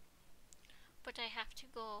 But I have to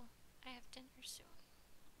go. I have dinner soon.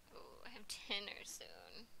 Oh, I have dinner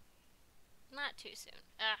soon. Not too soon.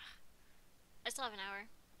 Ugh. I still have an hour.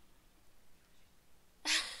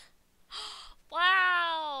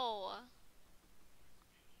 Wow!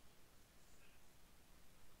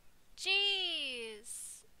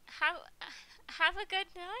 Jeez! Have a good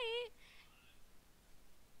night.